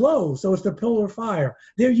 it glows, so it's the pillar of fire.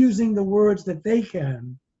 They're using the words that they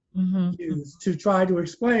can use to try to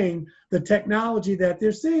explain the technology that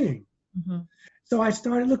they're seeing. Mm-hmm. So I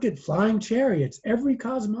started looking at flying chariots, every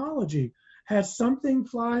cosmology. has something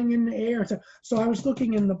flying in the air. So I was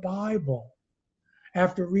looking in the Bible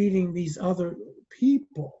after reading these other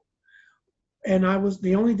people. And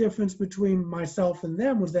the only difference between myself and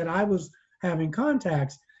them was that I was having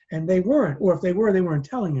contacts and they weren't, or if they were, they weren't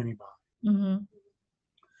telling anybody. Mm-hmm.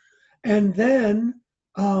 And then,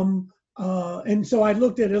 and so I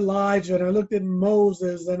looked at Elijah and I looked at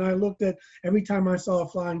Moses and I looked at, every time I saw a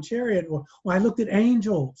flying chariot, or I looked at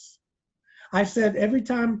angels. I said, every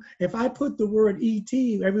time, if I put the word ET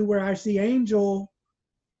everywhere I see angel,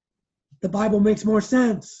 the Bible makes more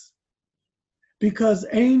sense, because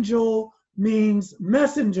angel means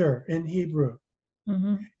messenger in Hebrew.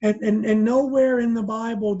 Mm-hmm. And nowhere in the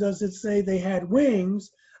Bible does it say they had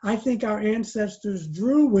wings. I think our ancestors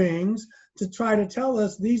drew wings to try to tell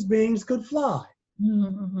us these beings could fly.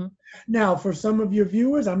 Mm-hmm. Now, for some of your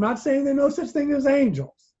viewers, I'm not saying there's no such thing as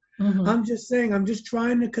angels. Mm-hmm. I'm just saying, I'm just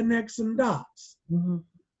trying to connect some dots. Mm-hmm.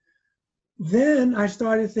 Then I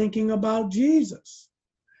started thinking about Jesus.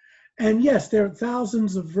 And yes, there are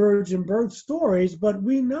thousands of virgin birth stories, but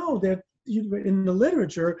we know that in the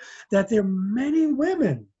literature that there are many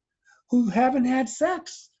women who haven't had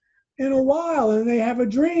sex in a while, and they have a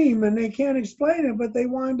dream and they can't explain it, but they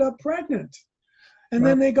wind up pregnant. And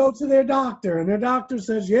then they go to their doctor and their doctor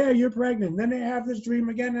says, yeah, you're pregnant. And then they have this dream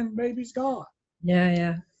again and the baby's gone. Yeah,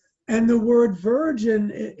 yeah. And the word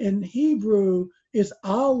virgin in Hebrew is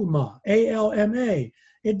alma, A-L-M-A.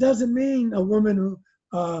 It doesn't mean a woman who,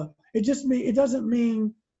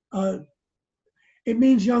 it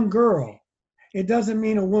means young girl. It doesn't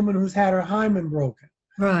mean a woman who's had her hymen broken.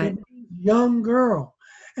 Right. It means young girl.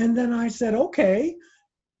 And then I said, okay,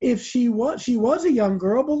 if she was a young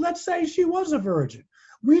girl, but let's say she was a virgin.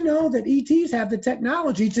 We know that ETs have the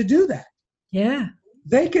technology to do that. Yeah.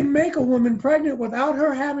 They can make a woman pregnant without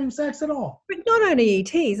her having sex at all. But not only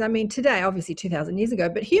ETs, I mean, today, obviously 2,000 years ago,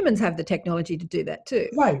 but humans have the technology to do that too.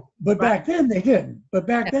 Right. But back then they didn't.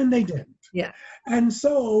 Yeah. And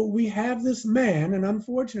so we have this man, and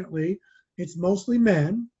unfortunately, it's mostly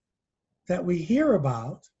men that we hear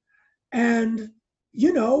about. And,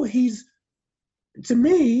 you know, to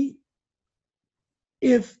me,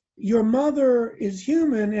 if your mother is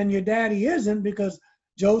human and your daddy isn't, because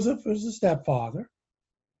Joseph is a stepfather,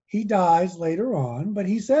 he dies later on, but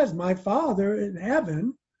he says, my father in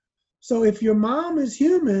heaven. So if your mom is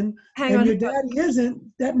human and your daddy isn't,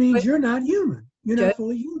 that means you're not human. You're not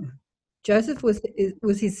fully human. Joseph was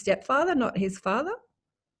his stepfather, not his father?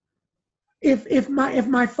 If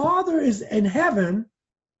my father is in heaven,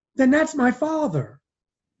 then that's my father.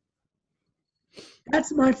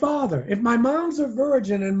 That's my father. If my mom's a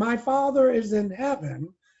virgin and my father is in heaven,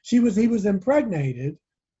 he was impregnated,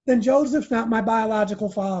 then Joseph's not my biological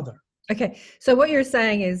father. Okay. So what you're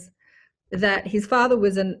saying is that his father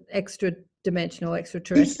was an extra-dimensional,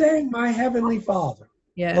 extraterrestrial. He's saying my heavenly father.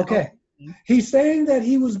 Yeah. Okay. He's saying that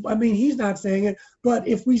he was, I mean, he's not saying it, but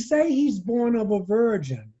if we say he's born of a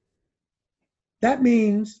virgin, that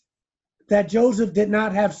means that Joseph did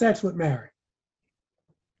not have sex with Mary.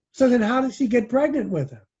 So then how did she get pregnant with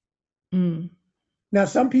him? Mm. Now,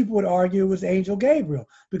 some people would argue it was Angel Gabriel,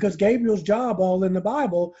 because Gabriel's job, all in the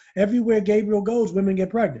Bible, everywhere Gabriel goes, women get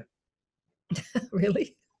pregnant.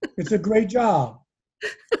 Really? It's a great job.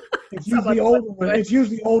 It's usually older women. It's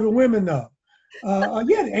usually older women, though.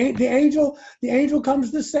 The angel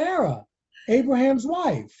comes to Sarah, Abraham's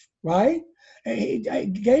wife, right?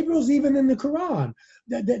 Gabriel's even in the Quran.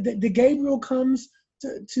 The Gabriel comes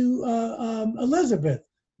to Elizabeth,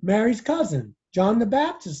 Mary's cousin, John the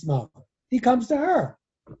Baptist's mother. He comes to her.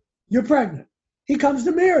 You're pregnant. He comes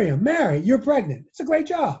to Miriam. Mary, you're pregnant. It's a great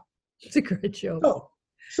job. It's a great job.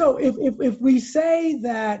 So if we say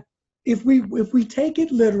that, if we take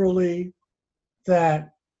it literally,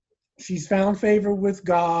 that she's found favor with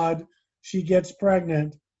God, she gets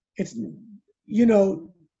pregnant, it's, you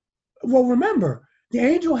know, well, remember, the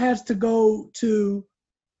angel has to go to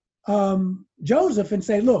Joseph and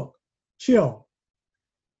say, look, chill.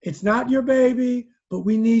 It's not your baby, but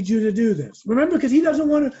we need you to do this. Remember, because he doesn't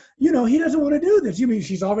want to, he doesn't want to do this. You mean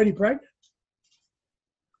she's already pregnant?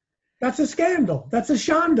 That's a scandal. That's a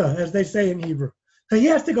shanda, as they say in Hebrew. So he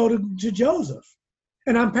has to go to Joseph.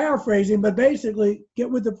 And I'm paraphrasing, but basically, get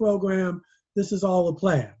with the program. This is all a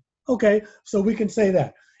plan. Okay, so we can say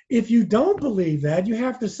that. If you don't believe that, you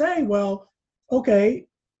have to say, well, okay,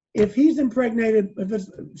 if she's impregnated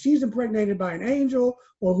by an angel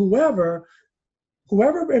or whoever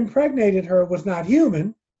impregnated her was not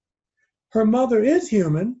human, her mother is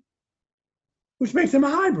human, which makes him a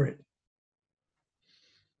hybrid.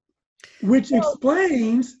 Which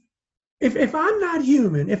explains, if I'm not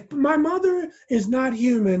human, if my mother is not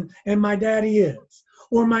human and my daddy is,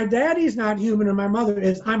 Or my daddy's not human and my mother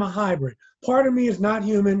is. I'm a hybrid. Part of me is not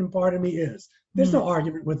human and part of me is. There's no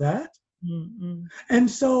argument with that. Mm-hmm. And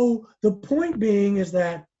so the point being is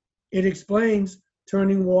that it explains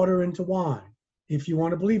turning water into wine, if you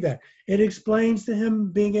want to believe that. It explains to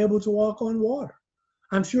him being able to walk on water.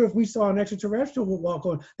 I'm sure if we saw an extraterrestrial walk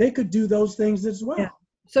on, they could do those things as well. Yeah.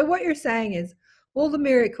 So what you're saying is all the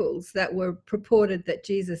miracles that were purported that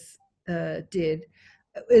Jesus did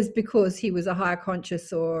is because he was a higher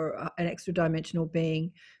conscious or an extra dimensional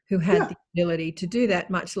being who had the ability to do that,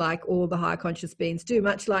 much like all the higher conscious beings do,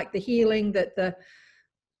 much like the healing that the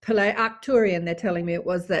Arcturian, they're telling me it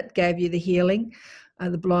was, that gave you the healing,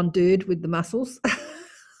 the blonde dude with the muscles.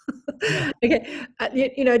 Okay.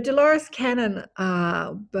 You know, Dolores Cannon,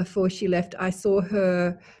 before she left, I saw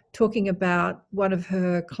her talking about one of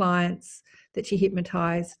her clients that she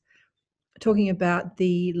hypnotized, talking about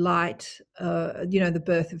the light, you know, the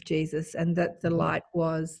birth of Jesus, and that the light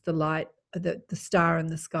was the light, the star in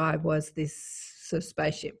the sky was this sort of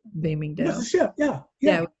spaceship beaming down. It was a ship, yeah.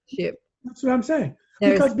 Yeah, it was a ship. That's what I'm saying.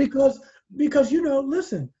 There Because you know,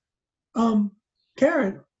 listen,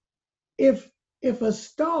 Karen, if a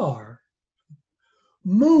star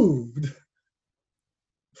moved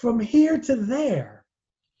from here to there,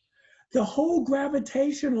 the whole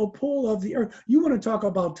gravitational pull of the earth, you want to talk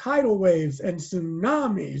about tidal waves and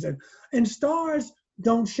tsunamis, and stars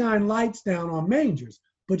don't shine lights down on mangers,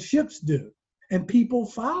 but ships do. And people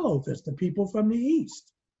follow this, the people from the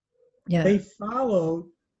East. Yeah. They followed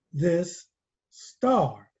this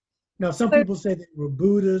star. Now, some people say they were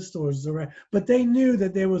Buddhist or Zoroastrian, but they knew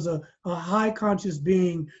that there was a high conscious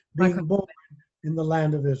being born in the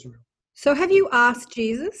land of Israel. So have you asked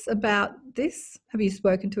Jesus about this? Have you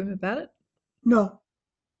spoken to him about it? No.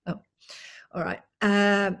 Oh, all right.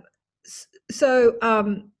 Where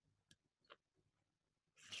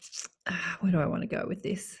do I want to go with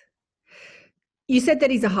this? You said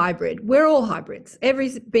that he's a hybrid. We're all hybrids.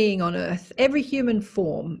 Every being on Earth, every human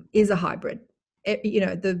form is a hybrid. You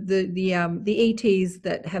know, the ETs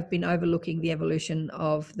that have been overlooking the evolution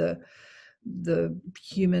of the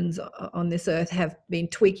humans on this Earth have been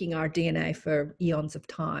tweaking our DNA for eons of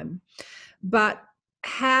time. But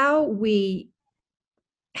how we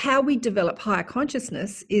develop higher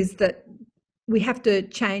consciousness is that we have to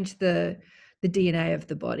change the DNA of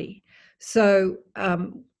the body. So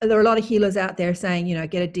there are a lot of healers out there saying, you know,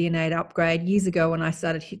 get a DNA upgrade. Years ago, when I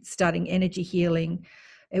started studying energy healing,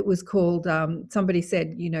 it was called, somebody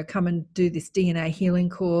said, you know, come and do this DNA healing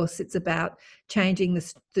course. It's about changing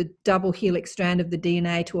the double helix strand of the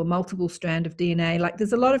DNA to a multiple strand of DNA. Like,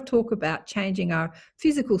 there's a lot of talk about changing our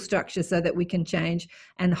physical structure so that we can change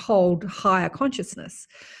and hold higher consciousness.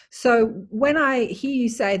 So when I hear you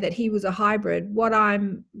say that he was a hybrid, what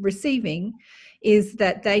I'm receiving is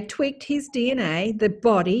that they tweaked his DNA, the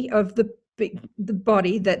body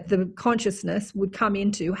that the consciousness would come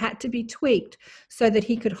into had to be tweaked so that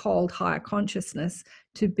he could hold higher consciousness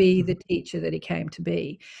to be the teacher that he came to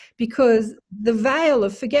be. Because the veil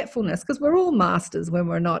of forgetfulness, because we're all masters when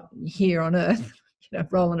we're not here on Earth, you know,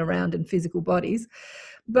 rolling around in physical bodies,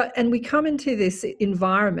 and we come into this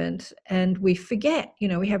environment and we forget, you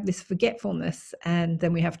know, we have this forgetfulness, and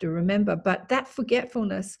then we have to remember, but that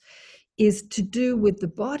forgetfulness is to do with the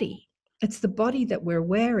body. It's the body that we're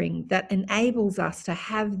wearing that enables us to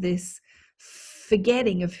have this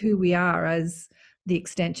forgetting of who we are as the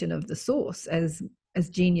extension of the source, as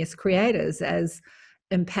genius creators, as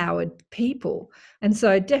empowered people. And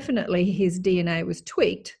so definitely his DNA was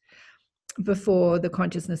tweaked before the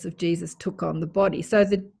consciousness of Jesus took on the body. So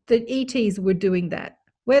the ETs were doing that.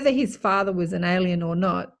 Whether his father was an alien or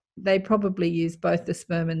not, they probably used both the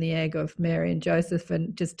sperm and the egg of Mary and Joseph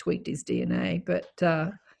and just tweaked his DNA. But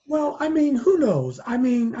well, I mean, who knows? I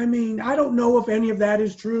mean, I don't know if any of that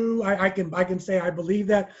is true. I can say I believe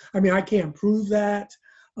that. I mean, I can't prove that.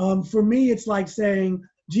 For me, it's like saying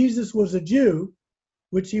Jesus was a Jew,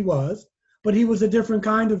 which he was, but he was a different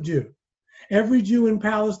kind of Jew. Every Jew in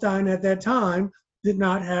Palestine at that time did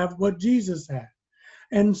not have what Jesus had.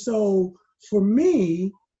 And so for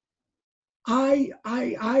me, I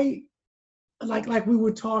like we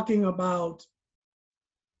were talking about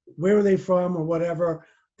where are they from or whatever.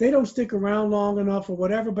 They don't stick around long enough or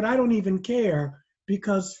whatever, but I don't even care,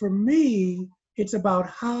 because for me, it's about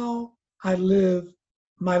how I live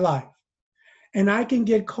my life. And I can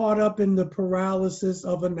get caught up in the paralysis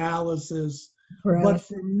of analysis. But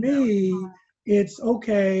for me, it's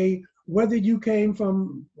okay, whether you came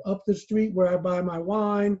from up the street where I buy my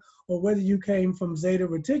wine or whether you came from Zeta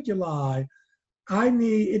Reticuli,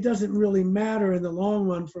 it doesn't really matter in the long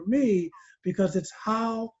run for me, because it's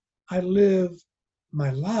how I live my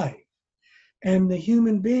life. And the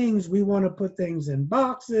human beings, we want to put things in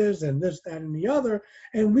boxes and this, that, and the other,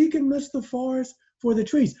 and we can miss the forest for the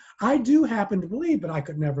trees. I do happen to believe, but I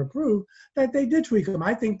could never prove, that they did tweak him.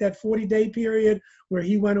 I think that 40-day period where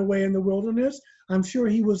he went away in the wilderness, I'm sure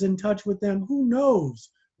he was in touch with them. Who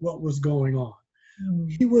knows what was going on?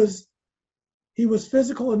 He was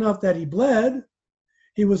physical enough that he bled.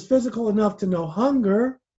 He was physical enough to know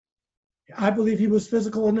hunger. I believe he was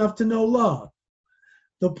physical enough to know love.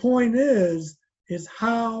 The point is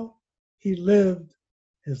how he lived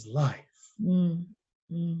his life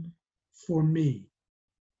for me.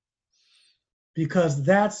 Because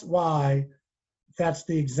that's why that's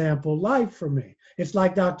the example life for me. It's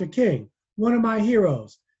like Dr. King, one of my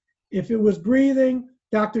heroes. If it was breathing,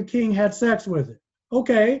 Dr. King had sex with it.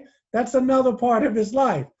 Okay, that's another part of his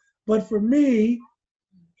life. But for me,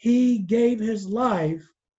 he gave his life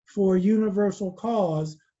for a universal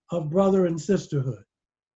cause of brother and sisterhood.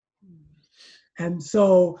 And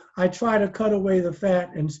so I try to cut away the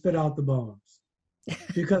fat and spit out the bones,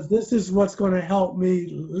 because this is what's going to help me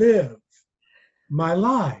live my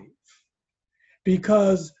life.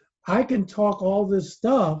 Because I can talk all this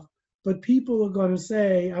stuff, but people are going to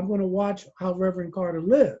say, I'm going to watch how Reverend Carter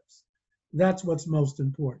lives. That's what's most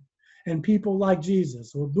important. And people like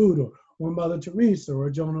Jesus or Buddha or Mother Teresa or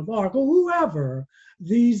Joan of Arc or whoever,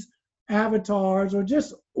 these avatars or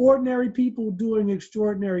just ordinary people doing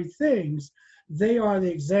extraordinary things, they are the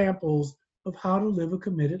examples of how to live a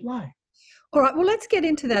committed life. All right, well, let's get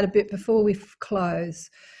into that a bit before we close.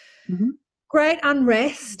 Mm-hmm. Great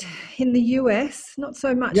unrest in the US, not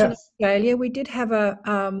so much in Australia. We did have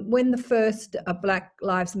when the first Black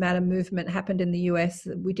Lives Matter movement happened in the US,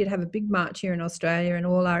 we did have a big march here in Australia, and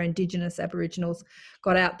all our Indigenous Aboriginals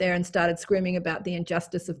got out there and started screaming about the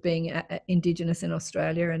injustice of being Indigenous in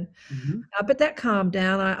Australia. And but that calmed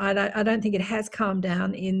down. I don't think it has calmed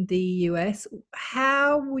down in the US.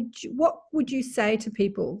 What would you say to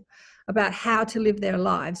people about how to live their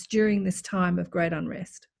lives during this time of great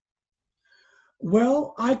unrest?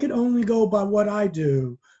 Well, I could only go by what I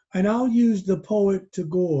do, and I'll use the poet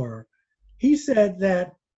Tagore. He said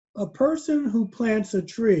that a person who plants a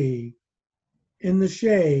tree in the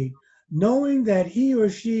shade, knowing that he or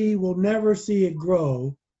she will never see it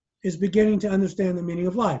grow, is beginning to understand the meaning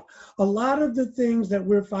of life. A lot of the things that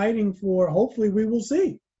we're fighting for, hopefully we will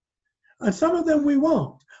see. And some of them we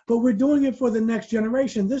won't, but we're doing it for the next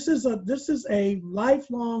generation. This is a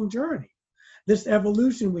lifelong journey. This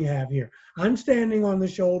evolution we have here. I'm standing on the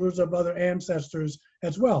shoulders of other ancestors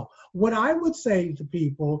as well. What I would say to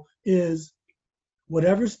people is,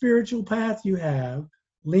 whatever spiritual path you have,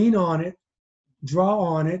 lean on it, draw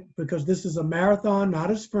on it, because this is a marathon,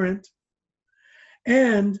 not a sprint.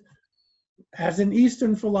 And as in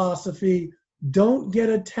Eastern philosophy, don't get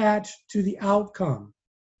attached to the outcome.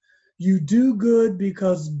 You do good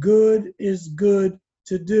because good is good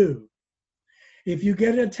to do. If you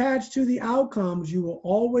get attached to the outcomes, you will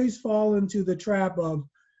always fall into the trap of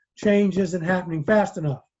change isn't happening fast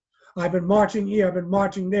enough. I've been marching here, I've been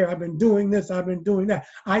marching there, I've been doing this, I've been doing that.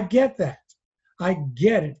 I get that. I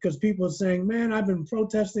get it, because people are saying, man, I've been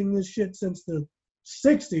protesting this shit since the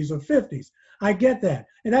 60s or 50s. I get that.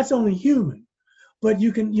 And that's only human. But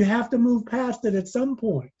you have to move past it at some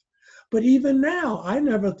point. But even now, I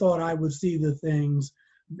never thought I would see the things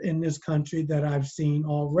in this country that I've seen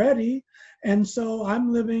already. And so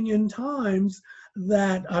I'm living in times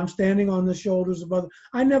that I'm standing on the shoulders of others.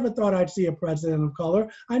 I never thought I'd see a president of color.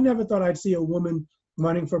 I never thought I'd see a woman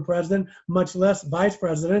running for president, much less vice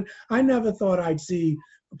president. I never thought I'd see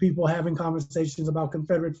people having conversations about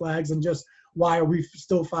Confederate flags and just why are we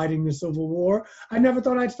still fighting the Civil War. I never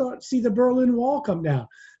thought I'd see the Berlin Wall come down.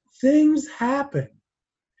 Things happen.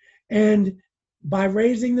 And by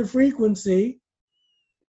raising the frequency,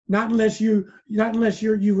 not unless you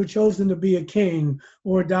were chosen to be a king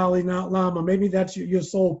or a Dalai Lama. Maybe that's your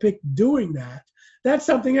soul picked doing that. That's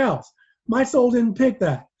something else. My soul didn't pick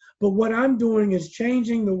that. But what I'm doing is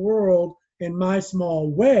changing the world in my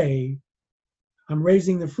small way. I'm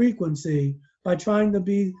raising the frequency by trying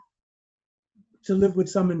to live with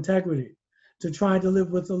some integrity, to try to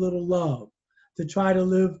live with a little love, to try to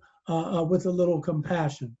live with a little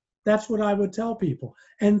compassion. That's what I would tell people.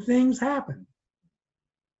 And things happen.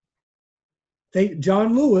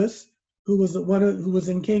 John Lewis, who was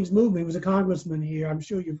in King's Movement, he was a congressman here. I'm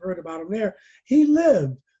sure you've heard about him there. He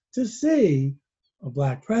lived to see a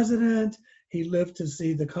Black president. He lived to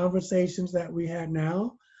see the conversations that we had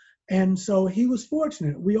now. And so he was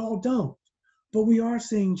fortunate. We all don't, but we are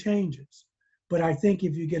seeing changes. But I think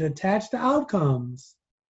if you get attached to outcomes,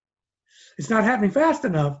 it's not happening fast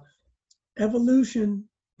enough. Evolution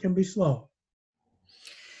can be slow.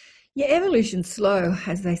 Yeah, evolution's slow,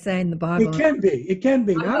 as they say in the Bible. It can be. It can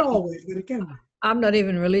be. I'm Not not, always, but it can be. I'm not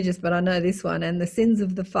even religious, but I know this one. And the sins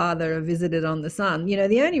of the father are visited on the son. You know,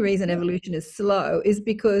 the only reason evolution is slow is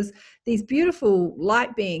because these beautiful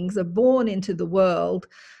light beings are born into the world,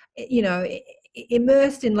 you know,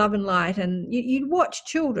 immersed in love and light. And you watch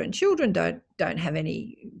children. Children don't have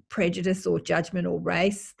any prejudice or judgment or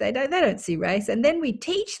race. They don't see race. And then we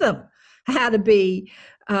teach them how to be.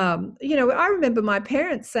 You know, I remember my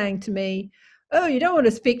parents saying to me, "Oh, you don't want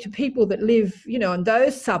to speak to people that live, you know, in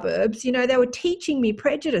those suburbs." You know, they were teaching me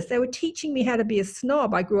prejudice. They were teaching me how to be a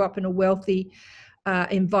snob. I grew up in a wealthy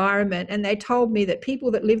environment, and they told me that people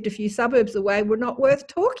that lived a few suburbs away were not worth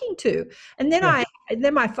talking to. And then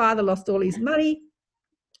then my father lost all his money,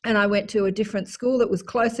 and I went to a different school that was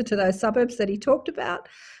closer to those suburbs that he talked about.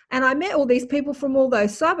 And I met all these people from all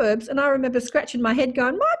those suburbs, and I remember scratching my head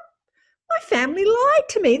going, my family lied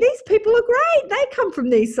to me. These people are great. They come from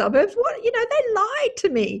these suburbs. What, you know, they lied to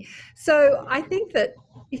me. So I think that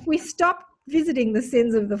if we stop visiting the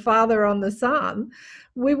sins of the father on the son,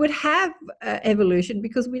 we would have evolution,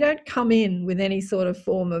 because we don't come in with any sort of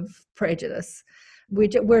form of prejudice.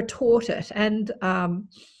 We're taught it. And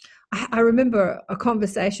I remember a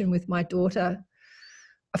conversation with my daughter.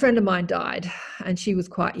 A friend of mine died, and she was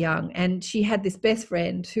quite young, and she had this best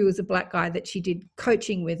friend who was a black guy that she did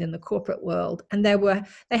coaching with in the corporate world. And they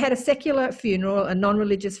had a secular funeral, a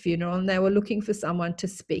non-religious funeral, and they were looking for someone to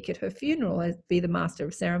speak at her funeral, be the master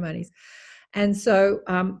of ceremonies. And so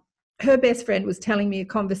her best friend was telling me a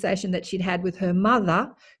conversation that she'd had with her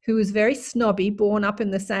mother, who was very snobby, brought up in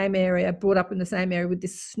the same area with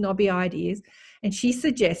this snobby ideas. And she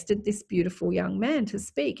suggested this beautiful young man to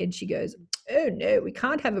speak. And she goes, "Oh, no, we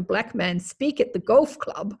can't have a black man speak at the golf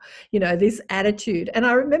club," you know, this attitude. And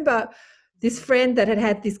I remember this friend that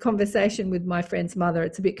had this conversation with my friend's mother.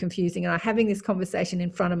 It's a bit confusing. And I'm having this conversation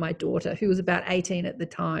in front of my daughter, who was about 18 at the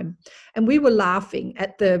time. And we were laughing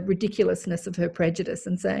at the ridiculousness of her prejudice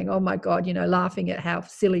and saying, "Oh, my God," you know, laughing at how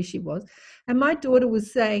silly she was. And my daughter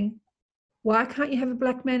was saying, "Why can't you have a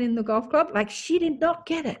black man in the golf club?" Like, she did not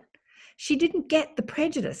get it. She didn't get the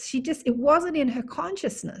prejudice. It wasn't in her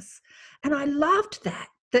consciousness. And I loved that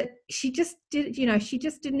she just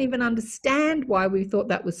didn't even understand why we thought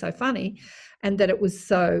that was so funny and that it was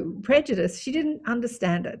so prejudiced. She didn't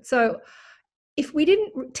understand it. So if we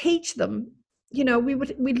didn't teach them, you know,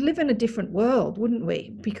 we'd live in a different world, wouldn't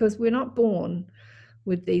we? Because we're not born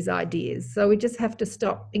with these ideas. So we just have to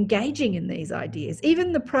stop engaging in these ideas.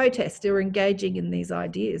 Even the protests are engaging in these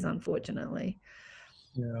ideas, unfortunately.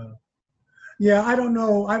 Yeah. Yeah, I don't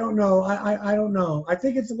know. I don't know. I don't know. I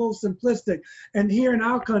think it's a little simplistic. And here in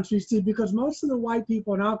our country, Steve, because most of the white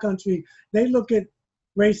people in our country, they look at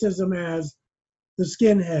racism as the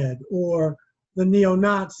skinhead or the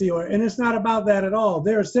neo-Nazi, and it's not about that at all.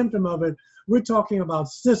 They're a symptom of it. We're talking about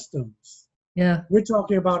systems. Yeah. We're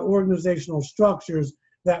talking about organizational structures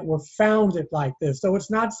that were founded like this. So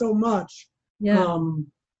it's not so much, you know,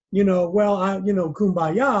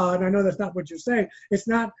 kumbaya, and I know that's not what you're saying. It's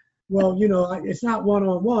not, well, you know, it's not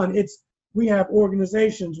one-on-one. We have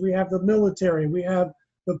organizations, we have the military, we have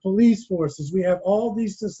the police forces, we have all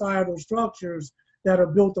these societal structures that are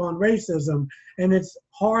built on racism, and it's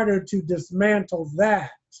harder to dismantle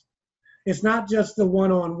that. It's not just the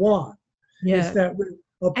one-on-one. Yeah. It's that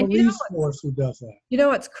a police force who does that. You know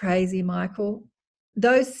what's crazy, Michael?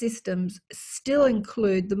 Those systems still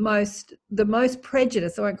include the most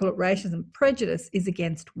prejudice, I won't call it racism, prejudice is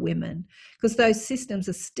against women, because those systems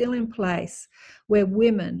are still in place where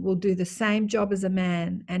women will do the same job as a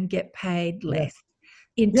man and get paid less.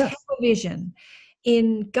 In television,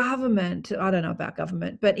 in government, I don't know about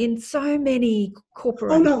government, but in so many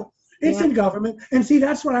corporations. Oh, no, it's in government. And see,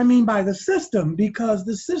 that's what I mean by the system, because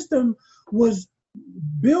the system was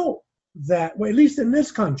built that way, at least in this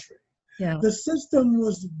country. Yeah. The system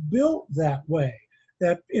was built that way,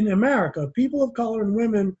 that in America, people of color and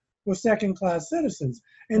women were second-class citizens.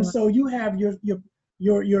 And so you have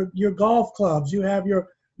your golf clubs, you have your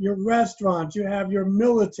restaurants, you have your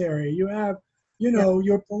military, you have, you know,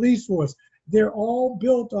 your police force. They're all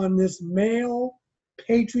built on this male,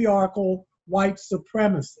 patriarchal, white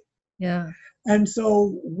supremacy. Yeah. And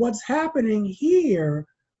so what's happening here,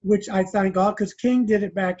 which I thank God, because King did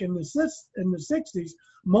it back in the 60s,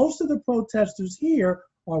 most of the protesters here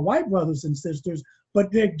are white brothers and sisters,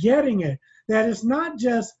 but they're getting it. That it's not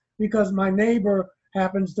just because my neighbor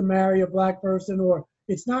happens to marry a black person, or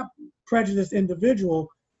it's not prejudice individually,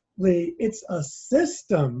 it's a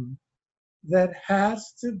system that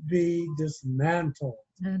has to be dismantled.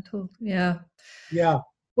 Yeah. Yeah.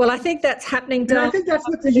 Well, I think that's happening. And I think that's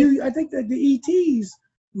what I think that the ETs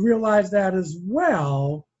realize that as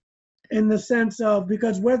well. in the sense of,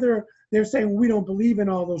 because whether they're saying we don't believe in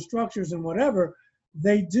all those structures and whatever,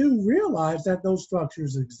 they do realize that those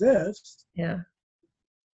structures exist. Yeah.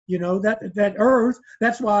 You know, that earth,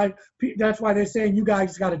 that's why they're saying you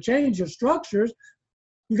guys got to change your structures.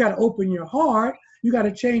 You got to open your heart. You got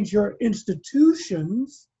to change your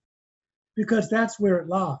institutions, because that's where it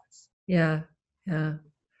lies. Yeah. Yeah.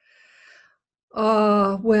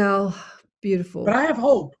 Oh, well, beautiful. But I have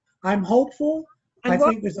hope. I'm hopeful. And I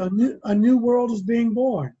think there's a new world is being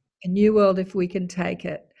born. A new world if we can take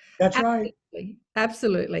it. That's Absolutely. right.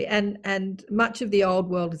 Absolutely. And much of the old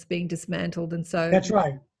world is being dismantled. And so That's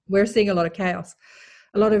right. we're seeing a lot of chaos,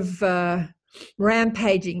 a lot of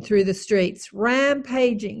rampaging through the streets.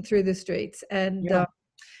 And Yeah.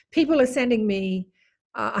 people are sending me,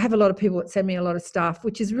 I have a lot of people that send me a lot of stuff,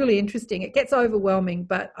 which is really interesting. It gets overwhelming,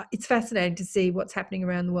 but it's fascinating to see what's happening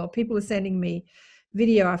around the world. People are sending me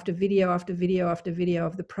video after video after video after video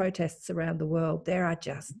of the protests around the world. There are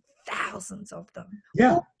just thousands of them.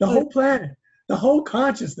 Yeah, the whole planet, the whole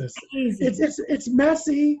consciousness. It's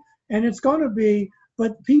messy, and it's going to be,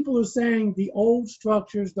 but people are saying the old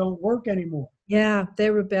structures don't work anymore. Yeah,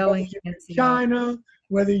 they're rebelling Whether you're against in China,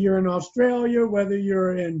 whether you're in Australia, whether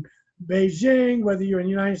you're in Beijing, whether you're in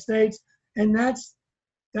the United States, and that's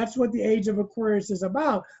what the age of Aquarius is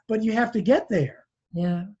about. But you have to get there.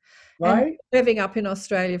 Yeah. Right? And revving up in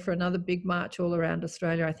Australia for another big march all around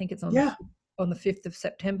Australia. I think it's on the 5th of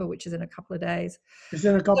September, which is in a couple of days. It's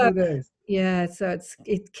in a couple of days. Yeah, so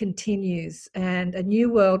it continues, and a new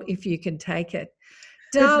world if you can take it.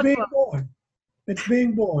 It's being born. It's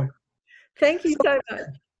being born. Thank you so much.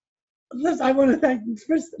 Listen,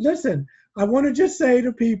 I want to just say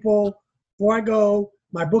to people before I go,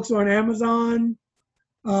 my books are on Amazon.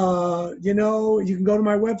 You know, you can go to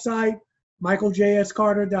my website,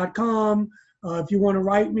 michaeljscarter.com. If you want to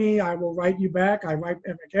write me, I will write you back. I write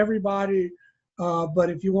back everybody. But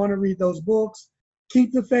if you want to read those books,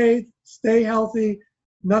 keep the faith, stay healthy.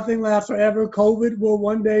 Nothing lasts forever. COVID will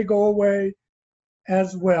one day go away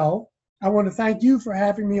as well. I want to thank you for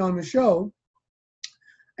having me on the show.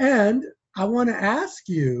 And I want to ask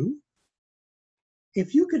you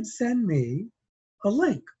if you could send me a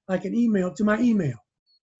link, like an email, to my email.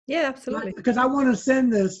 Yeah, absolutely. Because I want to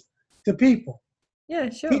send this to people. Yeah,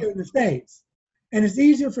 sure. Here in the States. And it's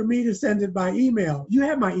easier for me to send it by email. You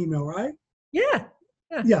have my email, right? Yeah.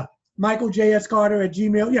 Yeah.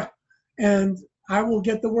 michaeljscarter@gmail. Yeah. And I will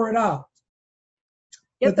get the word out.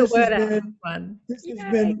 Get the word out.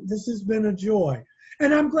 This has been a joy.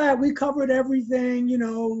 And I'm glad we covered everything. You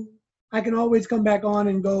know, I can always come back on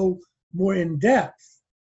and go more in depth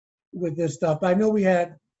with this stuff. I know we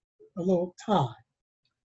had a little time.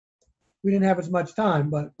 We didn't have as much time,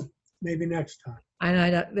 but maybe next time. I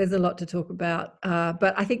know there's a lot to talk about,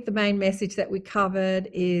 but I think the main message that we covered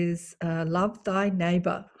is love thy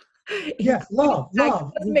neighbor. Yes, love.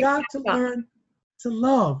 We got to learn to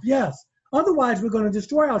love. Yes. Otherwise, we're going to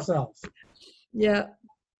destroy ourselves. Yeah,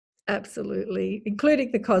 absolutely.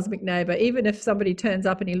 Including the cosmic neighbor. Even if somebody turns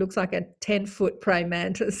up and he looks like a 10-foot praying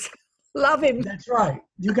mantis, love him. That's right.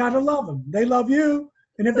 You got to love them. They love you.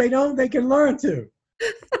 And if they don't, they can learn to.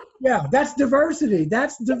 Yeah, that's diversity.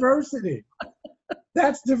 That's diversity.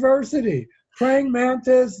 That's diversity. Praying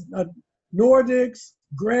mantis, Nordics,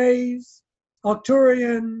 Greys,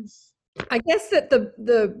 Arcturians. I guess that the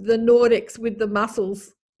Nordics with the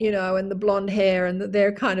muscles, you know, and the blonde hair, and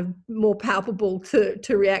they're kind of more palpable to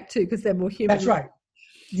react to because they're more human. That's right.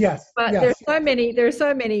 Yes. But yes. there are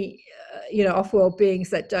so many, you know, off-world beings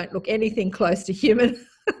that don't look anything close to human.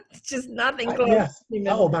 It's just nothing close. Yes. To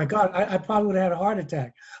human. Oh my God, I probably would have had a heart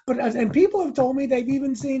attack. But and people have told me they've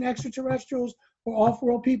even seen extraterrestrials or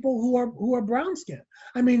off-world people who are brown skinned.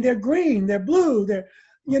 I mean, they're green, they're blue, they're,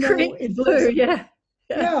 you know, green, it's blue, just, yeah.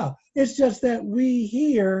 Yeah. It's just that we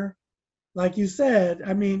here, like you said,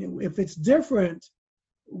 I mean, if it's different,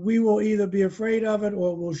 we will either be afraid of it,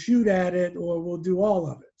 or we'll shoot at it, or we'll do all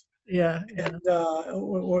of it. Yeah. And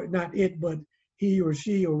or not it, but he or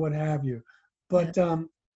she or what have you. But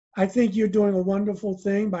I think you're doing a wonderful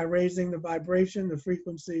thing by raising the vibration, the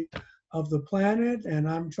frequency of the planet, and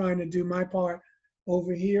I'm trying to do my part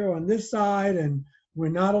over here on this side, and we're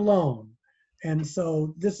not alone. And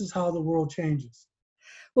so this is how the world changes.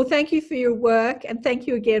 Well, thank you for your work, and thank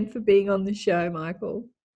you again for being on the show, Michael.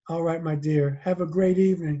 All right, my dear. Have a great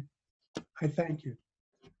evening. I thank you.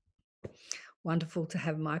 Wonderful to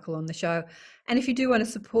have Michael on the show. And if you do want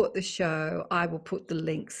to support the show, I will put the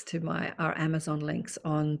links to our Amazon links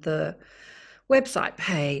on the website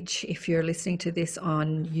page. If you're listening to this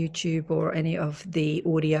on YouTube or any of the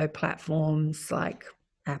audio platforms like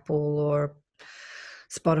Apple or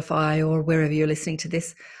Spotify or wherever you're listening to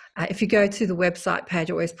this. If you go to the website page,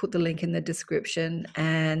 I always put the link in the description.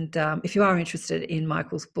 And if you are interested in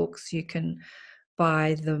Michael's books, you can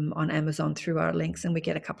buy them on Amazon through our links, and we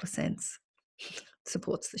get a couple of cents.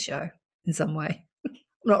 Supports the show in some way. I'm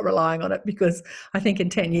not relying on it, because I think in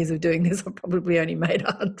 10 years of doing this, I've probably only made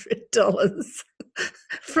 $100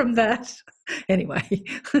 from that. Anyway,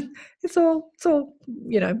 it's all,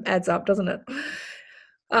 adds up, doesn't it?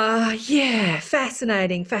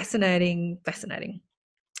 Fascinating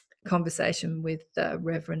conversation with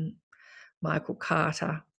Reverend Michael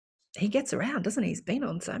Carter. He gets around, doesn't he? He's been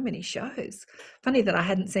on so many shows. Funny that I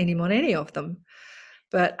hadn't seen him on any of them.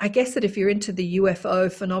 But I guess that if you're into the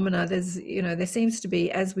UFO phenomena, there seems to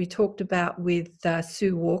be, as we talked about with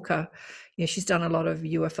Sue Walker, she's done a lot of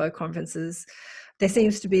UFO conferences. There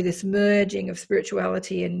seems to be this merging of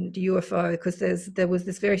spirituality and UFO, because there was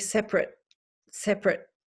this very separateness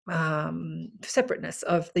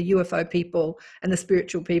of the UFO people and the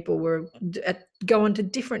spiritual people were going to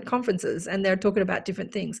different conferences, and they're talking about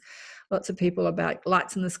different things. Lots of people about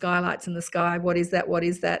lights in the sky. What is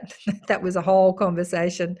that? That was a whole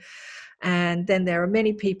conversation. And then there are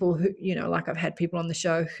many people who, like I've had people on the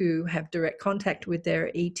show who have direct contact with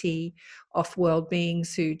their ET off-world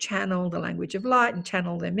beings who channel the language of light and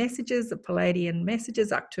channel their messages, the Palladian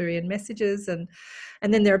messages, Arcturian messages. And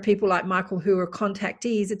then there are people like Michael who are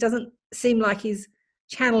contactees. It doesn't seem like he's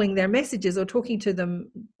channeling their messages or talking to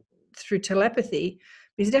them through telepathy.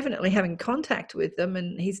 He's definitely having contact with them,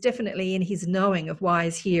 and he's definitely in his knowing of why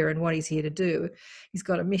he's here and what he's here to do. He's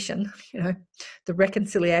got a mission, the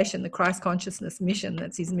reconciliation, the Christ consciousness mission.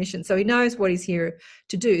 That's his mission. So he knows what he's here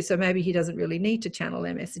to do. So maybe he doesn't really need to channel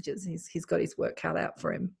their messages. He's got his work cut out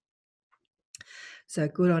for him. So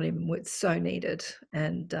good on him. It's so needed.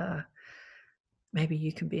 And maybe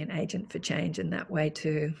you can be an agent for change in that way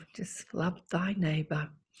too. Just love thy neighbor.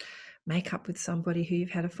 Make up with somebody who you've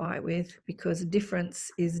had a fight with, because difference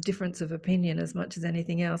is difference of opinion as much as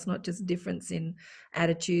anything else, not just difference in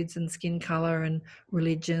attitudes and skin color and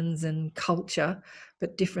religions and culture,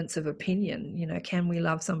 but difference of opinion. Can we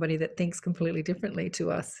love somebody that thinks completely differently to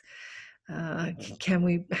us? Can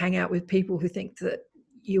we hang out with people who think that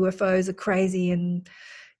UFOs are crazy and,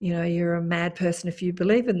 you're a mad person if you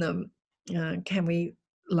believe in them? Can we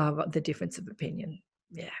love the difference of opinion?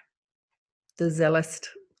 Yeah. The zealous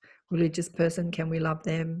religious person, can we love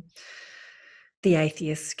them? The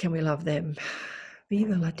atheists, can we love them?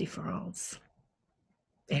 Vive la différence.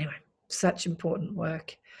 Anyway, such important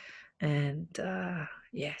work. And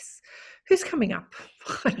yes, who's coming up?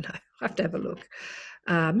 I don't know. I have to have a look.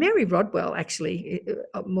 Mary Rodwell, actually,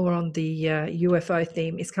 more on the UFO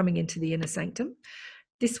theme, is coming into the Inner Sanctum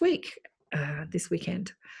this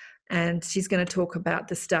weekend. And she's going to talk about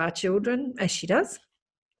the Star Children, as she does.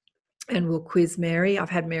 And we'll quiz Mary. I've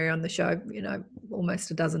had Mary on the show, almost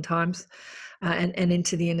a dozen times, and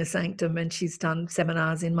into the Inner Sanctum. And she's done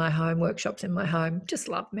seminars in my home, workshops in my home. Just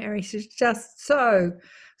love Mary. She's just so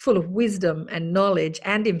full of wisdom and knowledge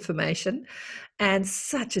and information, and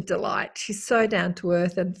such a delight. She's so down to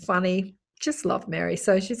earth and funny. Just love Mary.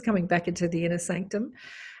 So she's coming back into the Inner Sanctum.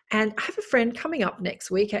 And I have a friend coming up next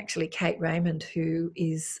week, actually, Kate Raymond, who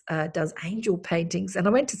does angel paintings. And I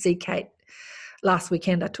went to see Kate last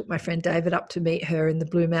weekend. I took my friend David up to meet her in the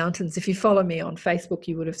Blue Mountains. If you follow me on Facebook,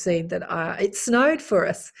 you would have seen that it snowed for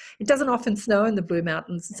us. It doesn't often snow in the Blue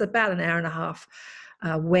Mountains. It's about an hour and a half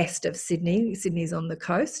west of Sydney. Sydney's on the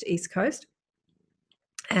coast, east coast.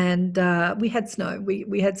 And we had snow.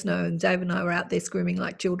 We had snow, and Dave and I were out there screaming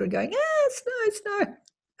like children going, snow.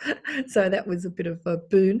 So that was a bit of a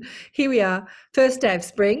boon. Here we are, first day of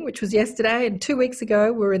spring, which was yesterday, and 2 weeks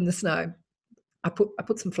ago we're in the snow. I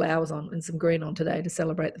put some flowers on and some green on today to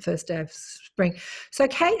celebrate the first day of spring. So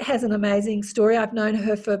Kate has an amazing story. I've known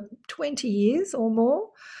her for 20 years or more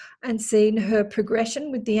and seen her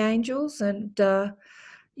progression with the angels. And so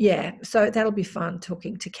that'll be fun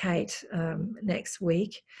talking to Kate next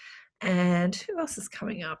week. And who else is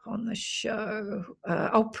coming up on the show?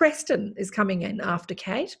 Preston is coming in after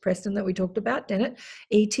Kate. Preston, that we talked about, Dennett.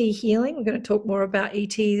 ET healing. We're going to talk more about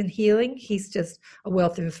ET and healing. He's just a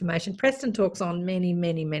wealth of information. Preston talks on many,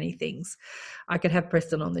 many, many things. I could have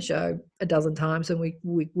Preston on the show a dozen times and we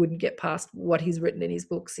wouldn't get past what he's written in his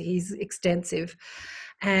books. He's extensive.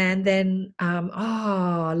 And then,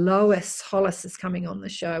 Lois Hollis is coming on the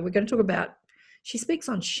show. We're going to talk about, she speaks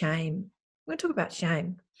on shame. We're going to talk about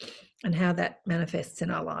shame and how that manifests in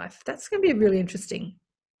our life. That's going to be really interesting.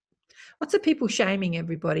 Lots of people shaming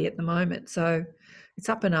everybody at the moment, so it's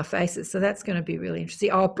up in our faces. So that's going to be really interesting.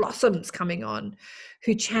 Blossom's coming on,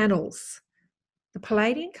 who channels the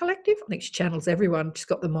Palladian Collective. I think she channels everyone. She's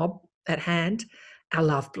got the mob at hand, our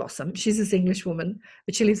love blossom. She's this English woman,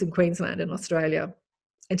 but she lives in Queensland in Australia,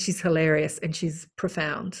 and she's hilarious and she's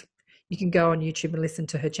profound. You can go on YouTube and listen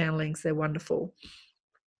to her channelings. They're wonderful.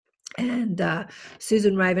 And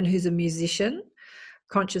Susan Raven, who's a musician,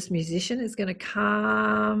 conscious musician, is going to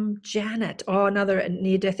come. Janet, another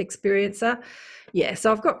near-death experiencer. Yeah,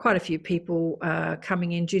 so I've got quite a few people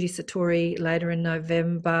coming in. Judy Satori later in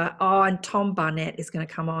November. And Tom Barnett is going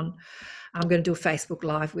to come on. I'm going to do a Facebook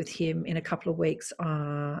Live with him in a couple of weeks,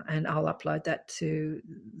 and I'll upload that to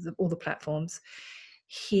all the platforms.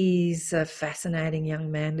 He's a fascinating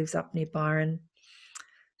young man, lives up near Byron.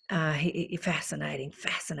 Fascinating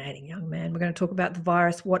young man. We're going to talk about the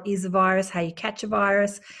virus. What is a virus? How you catch a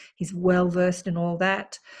virus. He's well versed in all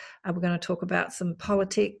that. We're going to talk about some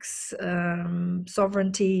politics,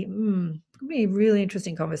 sovereignty. It'll be a really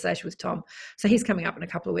interesting conversation with Tom. So he's coming up in a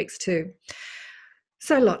couple of weeks too.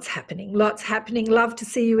 So lots happening. Love to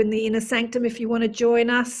see you in the inner sanctum if you want to join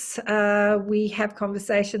us. We have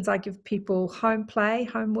conversations. I give people home play,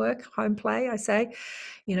 I say,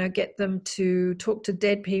 get them to talk to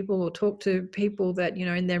dead people or talk to people that,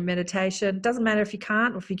 in their meditation. Doesn't matter if you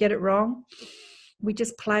can't or if you get it wrong. We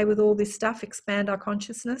just play with all this stuff, expand our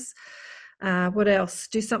consciousness. What else?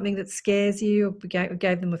 Do something that scares you. We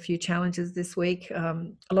gave them a few challenges this week. A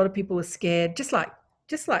lot of people are scared, just like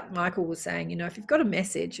Michael was saying, if you've got a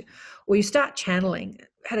message or you start channeling.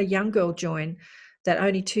 Had a young girl join that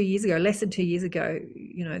only less than 2 years ago,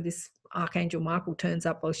 this Archangel Michael turns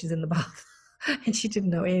up while she's in the bath and she didn't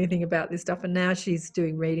know anything about this stuff. And now she's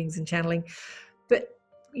doing readings and channeling. But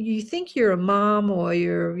you think you're a mom or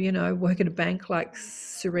you're, work at a bank like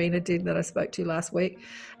Serena did that I spoke to last week.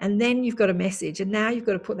 And then you've got a message and now you've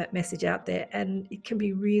got to put that message out there. And it can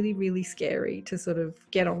be really, really scary to sort of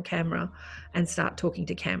get on camera and start talking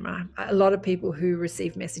to camera. A lot of people who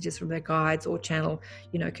receive messages from their guides or channel,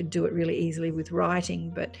 can do it really easily with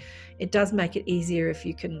writing, but it does make it easier if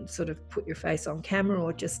you can sort of put your face on camera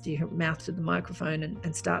or just your mouth to the microphone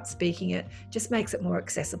and start speaking it. Just makes it more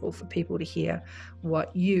accessible for people to hear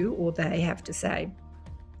what you or they have to say.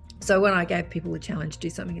 So when I gave people the challenge, do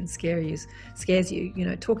something that scares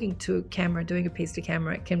you, talking to a camera, doing a piece to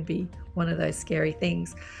camera, it can be one of those scary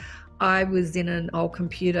things. I was in an old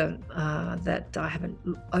computer that I haven't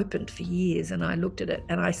opened for years, and I looked at it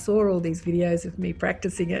and I saw all these videos of me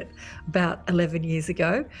practicing it about 11 years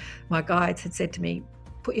ago. My guides had said to me,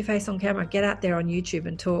 put your face on camera, get out there on YouTube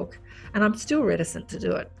and talk. And I'm still reticent to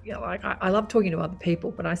do it. I love talking to other people,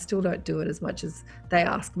 but I still don't do it as much as they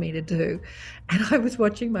ask me to do. And I was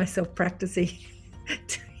watching myself practicing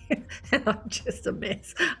and I'm just a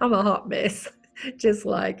mess. I'm a hot mess. Just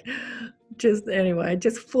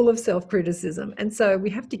full of self-criticism. And so we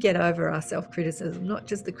have to get over our self-criticism, not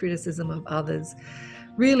just the criticism of others.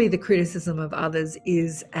 Really, the criticism of others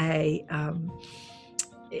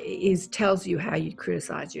tells you how you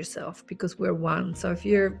criticize yourself, because we're one. So if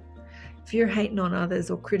you're hating on others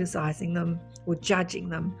or criticizing them or judging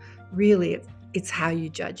them, really it's how you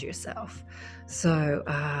judge yourself. So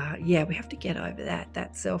we have to get over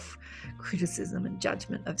that self-criticism and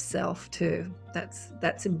judgment of self too.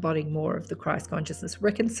 That's embodying more of the Christ consciousness,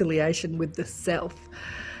 reconciliation with the self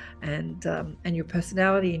and your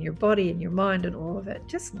personality and your body and your mind and all of it,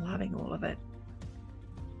 just loving all of it.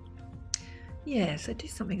 Yeah, so do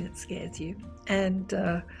something that scares you. And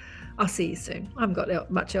I'll see you soon. I haven't got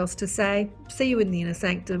much else to say. See you in the inner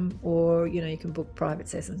sanctum, or, you can book private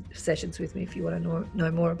sessions with me if you want to know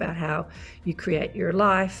more about how you create your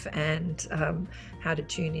life and how to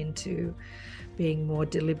tune into being more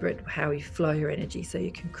deliberate, how you flow your energy so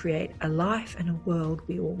you can create a life and a world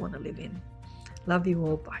we all want to live in. Love you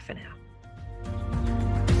all. Bye for now.